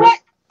 overall?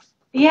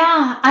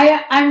 Yeah,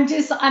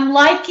 I'm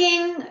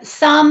liking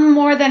some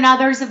more than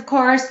others, of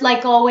course,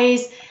 like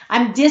always.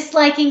 I'm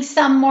disliking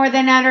some more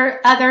than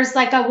others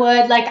like I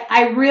would. Like,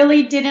 I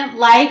really didn't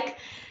like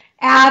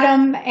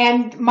Adam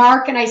and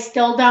Mark, and I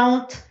still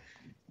don't.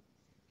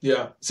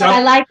 Yeah.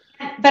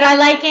 But I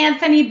like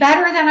Anthony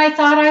better than I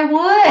thought I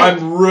would.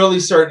 I'm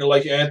really starting to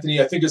like Anthony.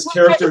 I think his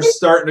character is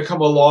starting to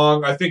come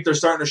along. I think they're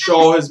starting to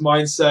show his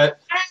mindset.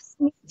 Yes,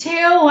 me too.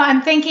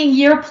 I'm thinking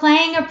you're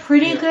playing a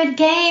pretty good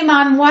game.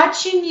 I'm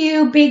watching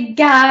you, big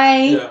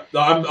guy. Yeah,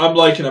 I'm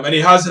liking him. And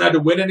he hasn't had to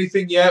win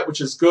anything yet,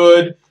 which is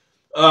good.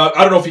 I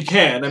don't know if he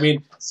can. I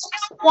mean, I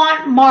don't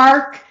want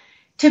Mark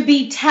to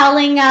be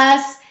telling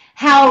us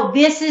how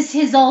this is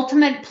his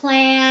ultimate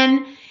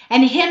plan.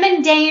 And him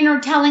and Dane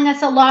are telling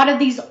us a lot of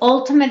these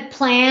ultimate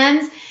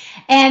plans.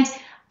 And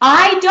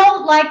I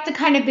don't like the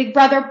kind of Big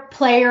Brother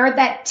player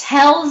that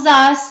tells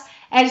us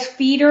as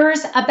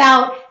feeders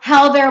about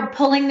how they're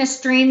pulling the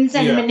strings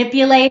and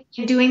manipulating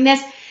and doing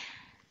this.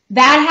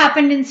 That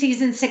happened in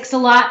season 6 a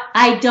lot.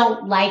 I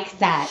don't like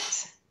that.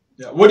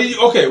 Yeah. What do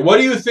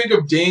you think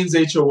of Dane's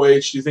HOH?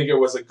 Do you think it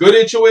was a good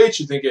HOH?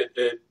 Do you think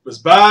it was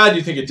bad? Do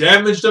you think it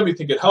damaged him? Do you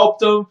think it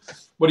helped him?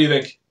 What do you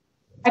think?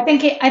 I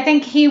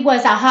think he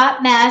was a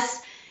hot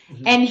mess,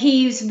 and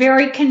he's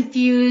very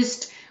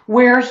confused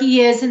where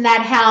he is in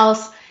that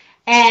house,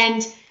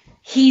 and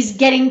he's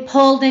getting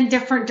pulled in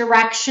different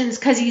directions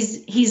because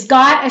he's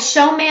got a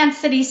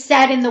showmance that he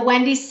said in the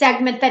Wendy's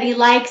segment that he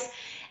likes.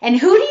 And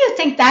who do you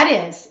think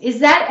that is? Is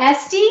that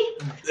Esty?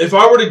 If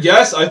I were to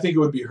guess, I think it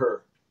would be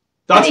her.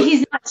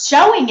 He's not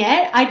showing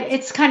it.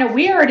 It's kind of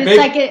weird.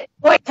 It's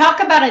boy,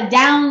 talk about a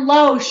down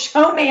low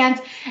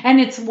showmance, and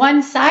it's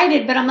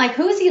one-sided. But I'm like,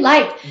 who's he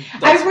like?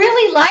 I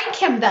really like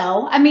him,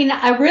 though. I mean,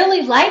 I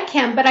really like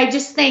him, but I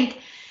just think,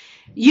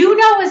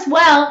 as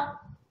well,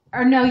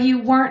 or no, you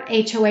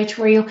weren't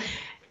HOH, were you?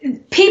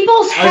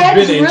 People's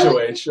heads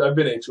I've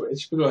been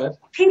HOH. Go ahead.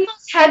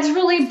 People's heads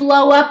really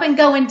blow up and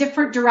go in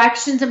different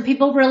directions, and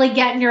people really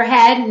get in your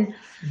head. And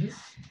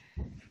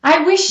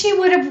I wish he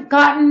would have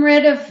gotten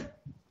rid of.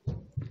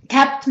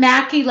 Kept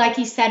Mackie like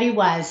he said he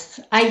was.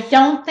 I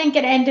don't think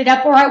it ended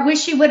up, or I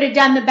wish he would have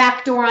done the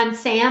back door on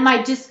Sam.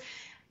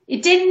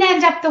 It didn't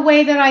end up the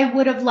way that I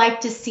would have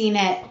liked to seen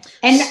it.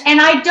 And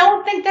I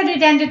don't think that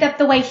it ended up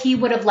the way he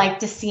would have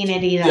liked to seen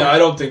it either. Yeah, I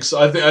don't think so.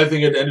 I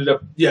think it ended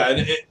up,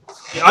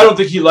 I don't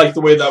think he liked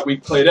the way that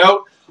week played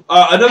out.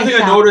 Another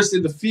thing I noticed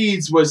in the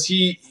feeds was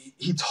he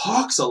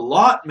talks a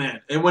lot,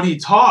 man. And when he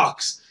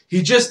talks,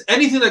 he just,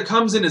 anything that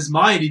comes in his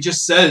mind, he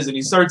just says, and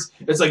it's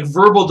like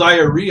verbal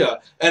diarrhea.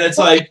 And it's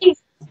like...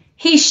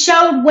 He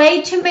showed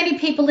way too many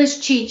people his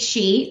cheat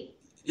sheet.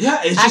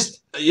 Yeah, I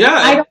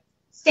don't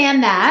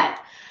understand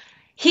that.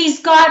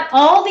 He's got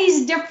all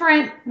these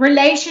different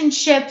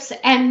relationships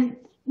and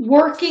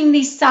working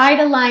these side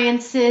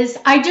alliances.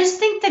 I just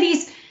think that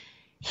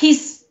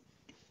he's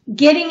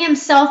getting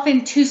himself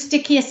in too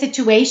sticky a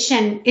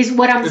situation is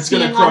what I'm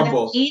seeing on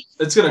the feed.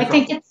 It's going to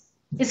crumble. I think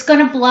it's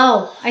going to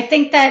blow. I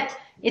think that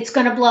it's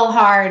going to blow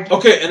hard.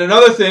 Okay, and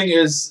another thing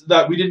is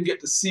that we didn't get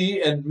to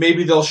see, and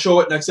maybe they'll show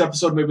it next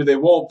episode, maybe they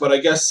won't, but I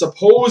guess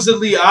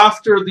supposedly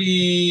after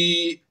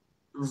the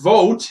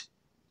vote,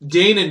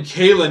 Dane and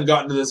Kaylin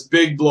got into this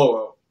big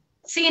blowout.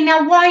 See,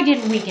 now why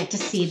didn't we get to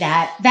see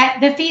that?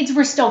 The feeds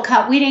were still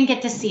cut. We didn't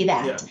get to see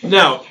that. Yeah.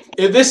 Now,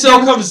 if this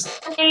all comes...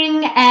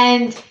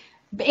 And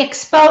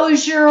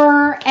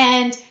exposure,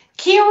 and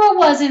Kira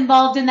was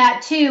involved in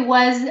that too.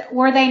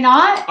 Were they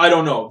not? I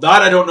don't know.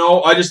 That I don't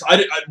know.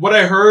 What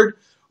I heard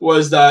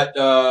was that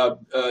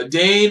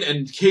Dane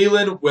and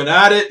Kaylin went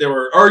at it. They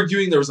were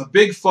arguing. There was a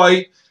big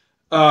fight.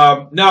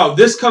 Now,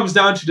 this comes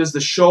down to, does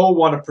the show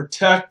want to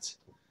protect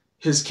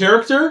his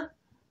character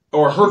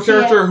or her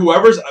character,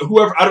 whoever,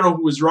 I don't know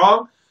who was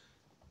wrong,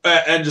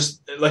 and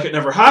just like it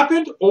never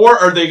happened, or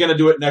are they going to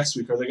do it next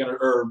week? Are they going to,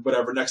 or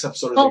whatever, next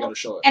episode, are they going to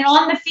show it? And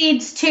on the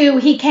feeds too,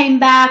 he came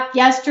back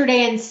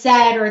yesterday and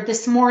said, or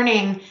this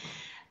morning,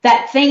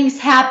 that things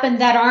happen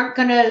that aren't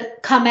going to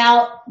come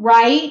out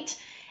right.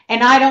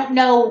 And I don't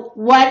know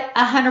what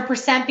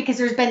 100% because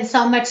there's been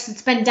so much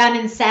that's been done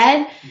and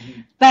said.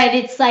 But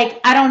it's like,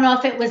 I don't know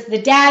if it was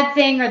the dad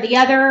thing or the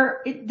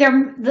other.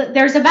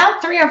 There's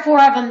about 3 or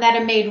 4 of them that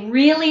have made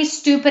really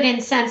stupid,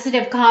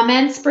 insensitive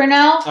comments,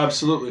 Bruno.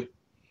 Absolutely.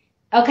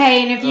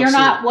 Okay, and if you're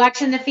not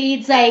watching the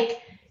feeds,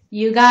 like,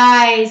 you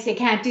guys, they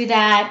can't do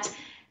that.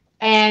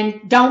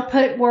 And don't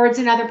put words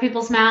in other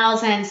people's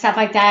mouths and stuff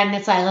like that. And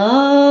it's like,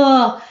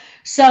 oh.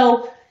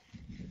 So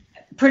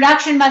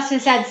production must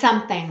have said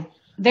something.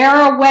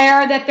 They're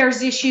aware that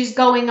there's issues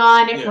going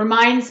on. It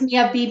reminds me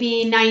of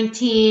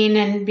BB19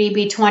 and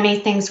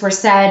BB20. Things were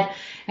said.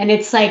 And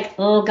it's like,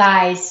 oh,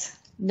 guys,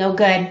 no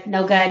good,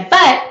 no good.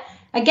 But,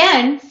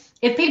 again,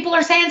 if people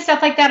are saying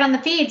stuff like that on the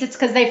feeds, it's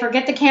because they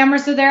forget the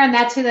cameras are there and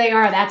that's who they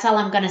are. That's all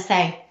I'm going to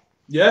say.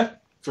 Yeah,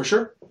 for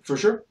sure. For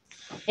sure.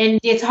 And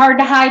it's hard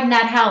to hide in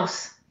that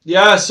house.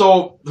 Yeah,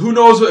 so who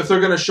knows if they're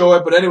going to show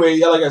it. But anyway,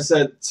 yeah, like I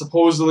said,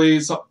 supposedly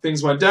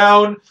things went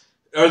down.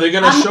 Are they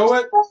going to show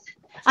it?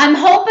 I'm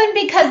hoping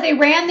because they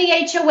ran the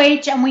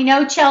HOH and we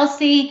know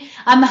Chelsea.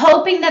 I'm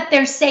hoping that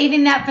they're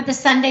saving that for the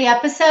Sunday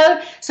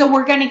episode. So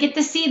we're going to get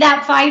to see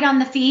that fight on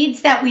the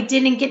feeds that we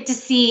didn't get to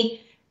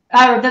see,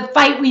 or the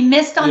fight we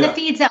missed on the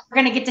feeds that we're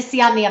going to get to see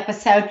on the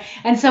episode.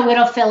 And so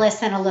it'll fill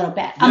us in a little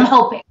bit. I'm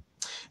hoping.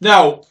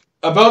 Now,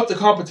 about the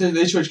competition,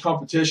 the HOH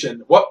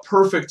competition, what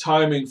perfect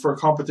timing for a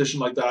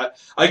competition like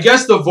that. I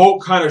guess the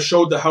vote kind of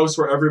showed the house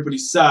where everybody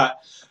sat.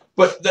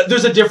 But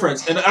there's a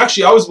difference. And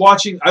actually,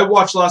 I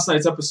watched last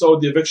night's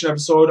episode, the eviction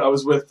episode. I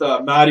was with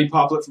Maddie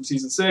Poplet from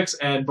season 6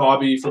 and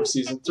Bobby from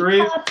season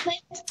 3.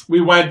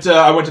 We went,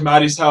 I went to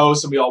Maddie's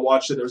house and we all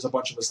watched it. There was a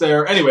bunch of us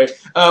there. Anyway,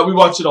 we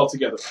watched it all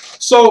together.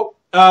 So,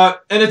 and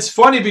it's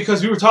funny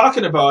because we were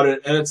talking about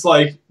it and it's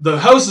like the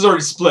house is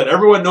already split.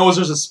 Everyone knows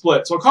there's a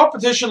split. So a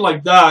competition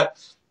like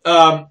that,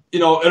 you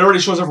know, it already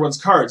shows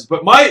everyone's cards.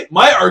 But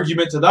my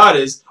argument to that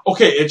is,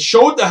 okay, it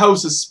showed the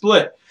house is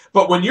split.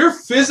 But when you're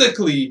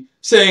physically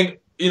saying,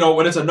 you know,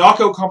 when it's a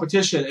knockout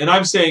competition, and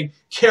I'm saying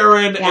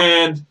Karen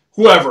and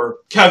whoever,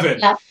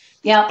 Kevin,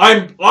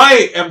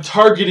 I am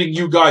targeting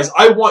you guys.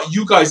 I want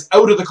you guys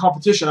out of the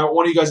competition. I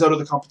want you guys out of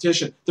the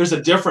competition. There's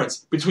a difference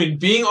between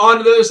being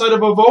on the other side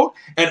of a vote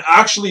and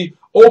actually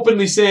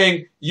openly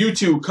saying, you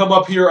two, come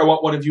up here. I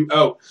want one of you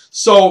out.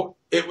 So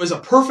it was a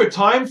perfect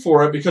time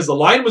for it because the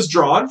line was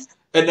drawn.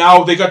 And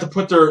now they got to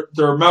put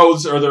their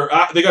mouths or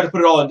they got to put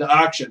it all into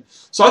action.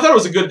 So I thought it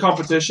was a good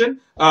competition.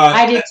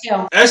 I did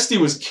too. Esty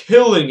was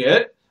killing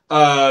it.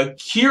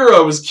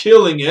 Kira was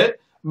killing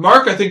it.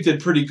 Mark, I think, did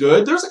pretty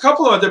good. There's a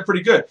couple of them that did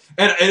pretty good.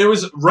 And it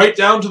was right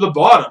down to the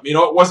bottom. You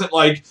know, it wasn't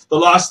like the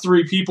last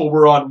 3 people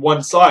were on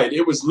one side.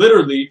 It was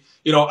literally,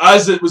 you know,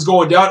 as it was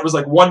going down, it was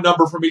like one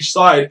number from each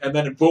side. And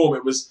then boom,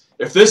 it was,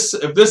 if this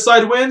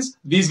side wins,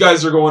 these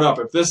guys are going up.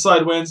 If this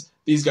side wins,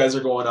 these guys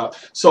are going up.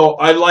 So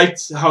I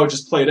liked how it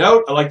just played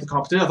out. I liked the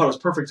competition. I thought it was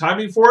perfect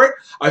timing for it.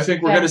 I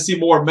think we're going to see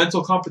more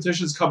mental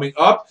competitions coming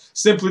up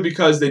simply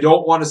because they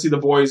don't want to see the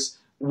boys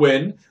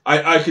win.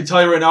 I can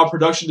tell you right now,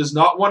 production does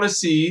not want to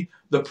see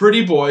the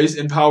pretty boys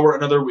in power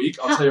another week.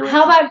 I'll tell you right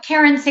now. How about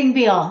Karen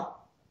Singbeil?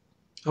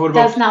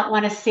 Does not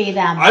want to see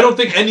them. I don't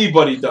think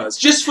anybody does.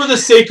 Just for the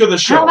sake of the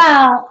show. How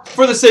about?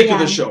 For the sake of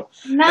the show.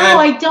 No,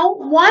 I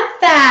don't want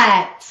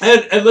that.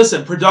 And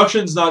listen,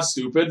 production's not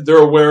stupid. They're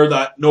aware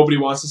that nobody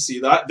wants to see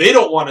that. They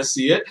don't want to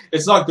see it.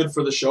 It's not good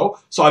for the show.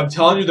 So I'm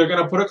telling you, they're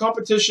going to put a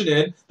competition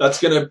in that's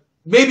going to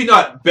maybe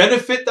not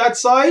benefit that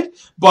side,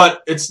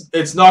 but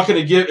it's not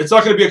going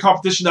to be a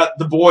competition that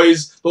the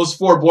boys, those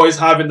 4 boys,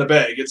 have in the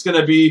bag. It's going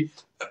to be,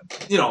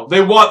 you know,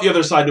 they want the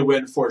other side to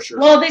win for sure.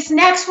 Well, this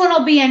next one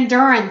will be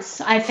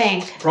endurance, I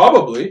think.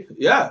 Probably.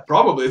 Yeah,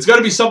 probably. It's got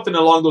to be something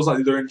along those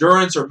lines, either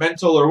endurance or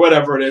mental or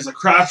whatever it is, a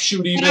craft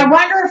shoot even. And I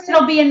wonder if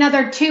it'll be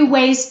another 2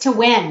 ways to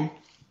win.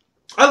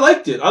 I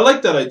liked it. I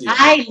liked that idea.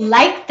 I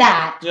like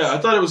that. Yeah, I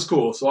thought it was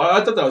cool. So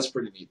I thought that was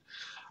pretty neat.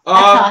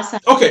 That's awesome.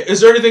 Okay,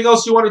 is there anything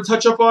else you want to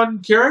touch up on,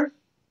 Karen?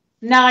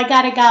 No, I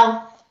got to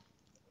go.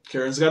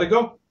 Karen's got to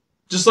go.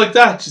 Just like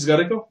that. She's got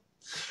to go.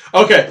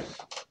 Okay.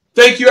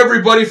 Thank you,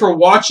 everybody, for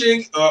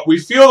watching. We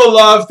feel the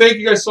love. Thank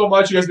you guys so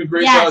much. You guys have been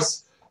great to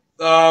us.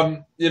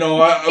 You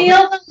know, we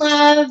feel the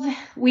love.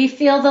 We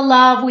feel the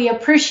love. We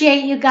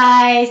appreciate you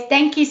guys.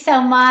 Thank you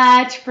so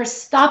much for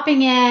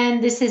stopping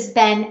in. This has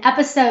been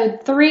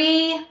episode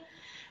 3.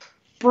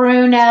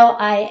 Bruno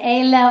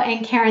Ielo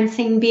and Karen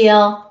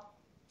Singbeil.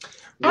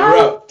 We're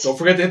out. Don't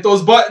forget to hit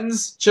those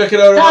buttons. Check it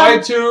out on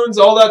iTunes,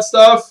 all that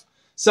stuff.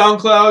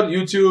 SoundCloud,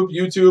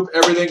 YouTube,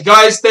 everything.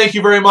 Guys, thank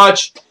you very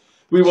much.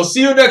 We will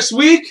see you next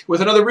week with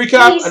another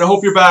recap, and I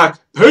hope you're back.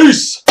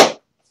 Peace!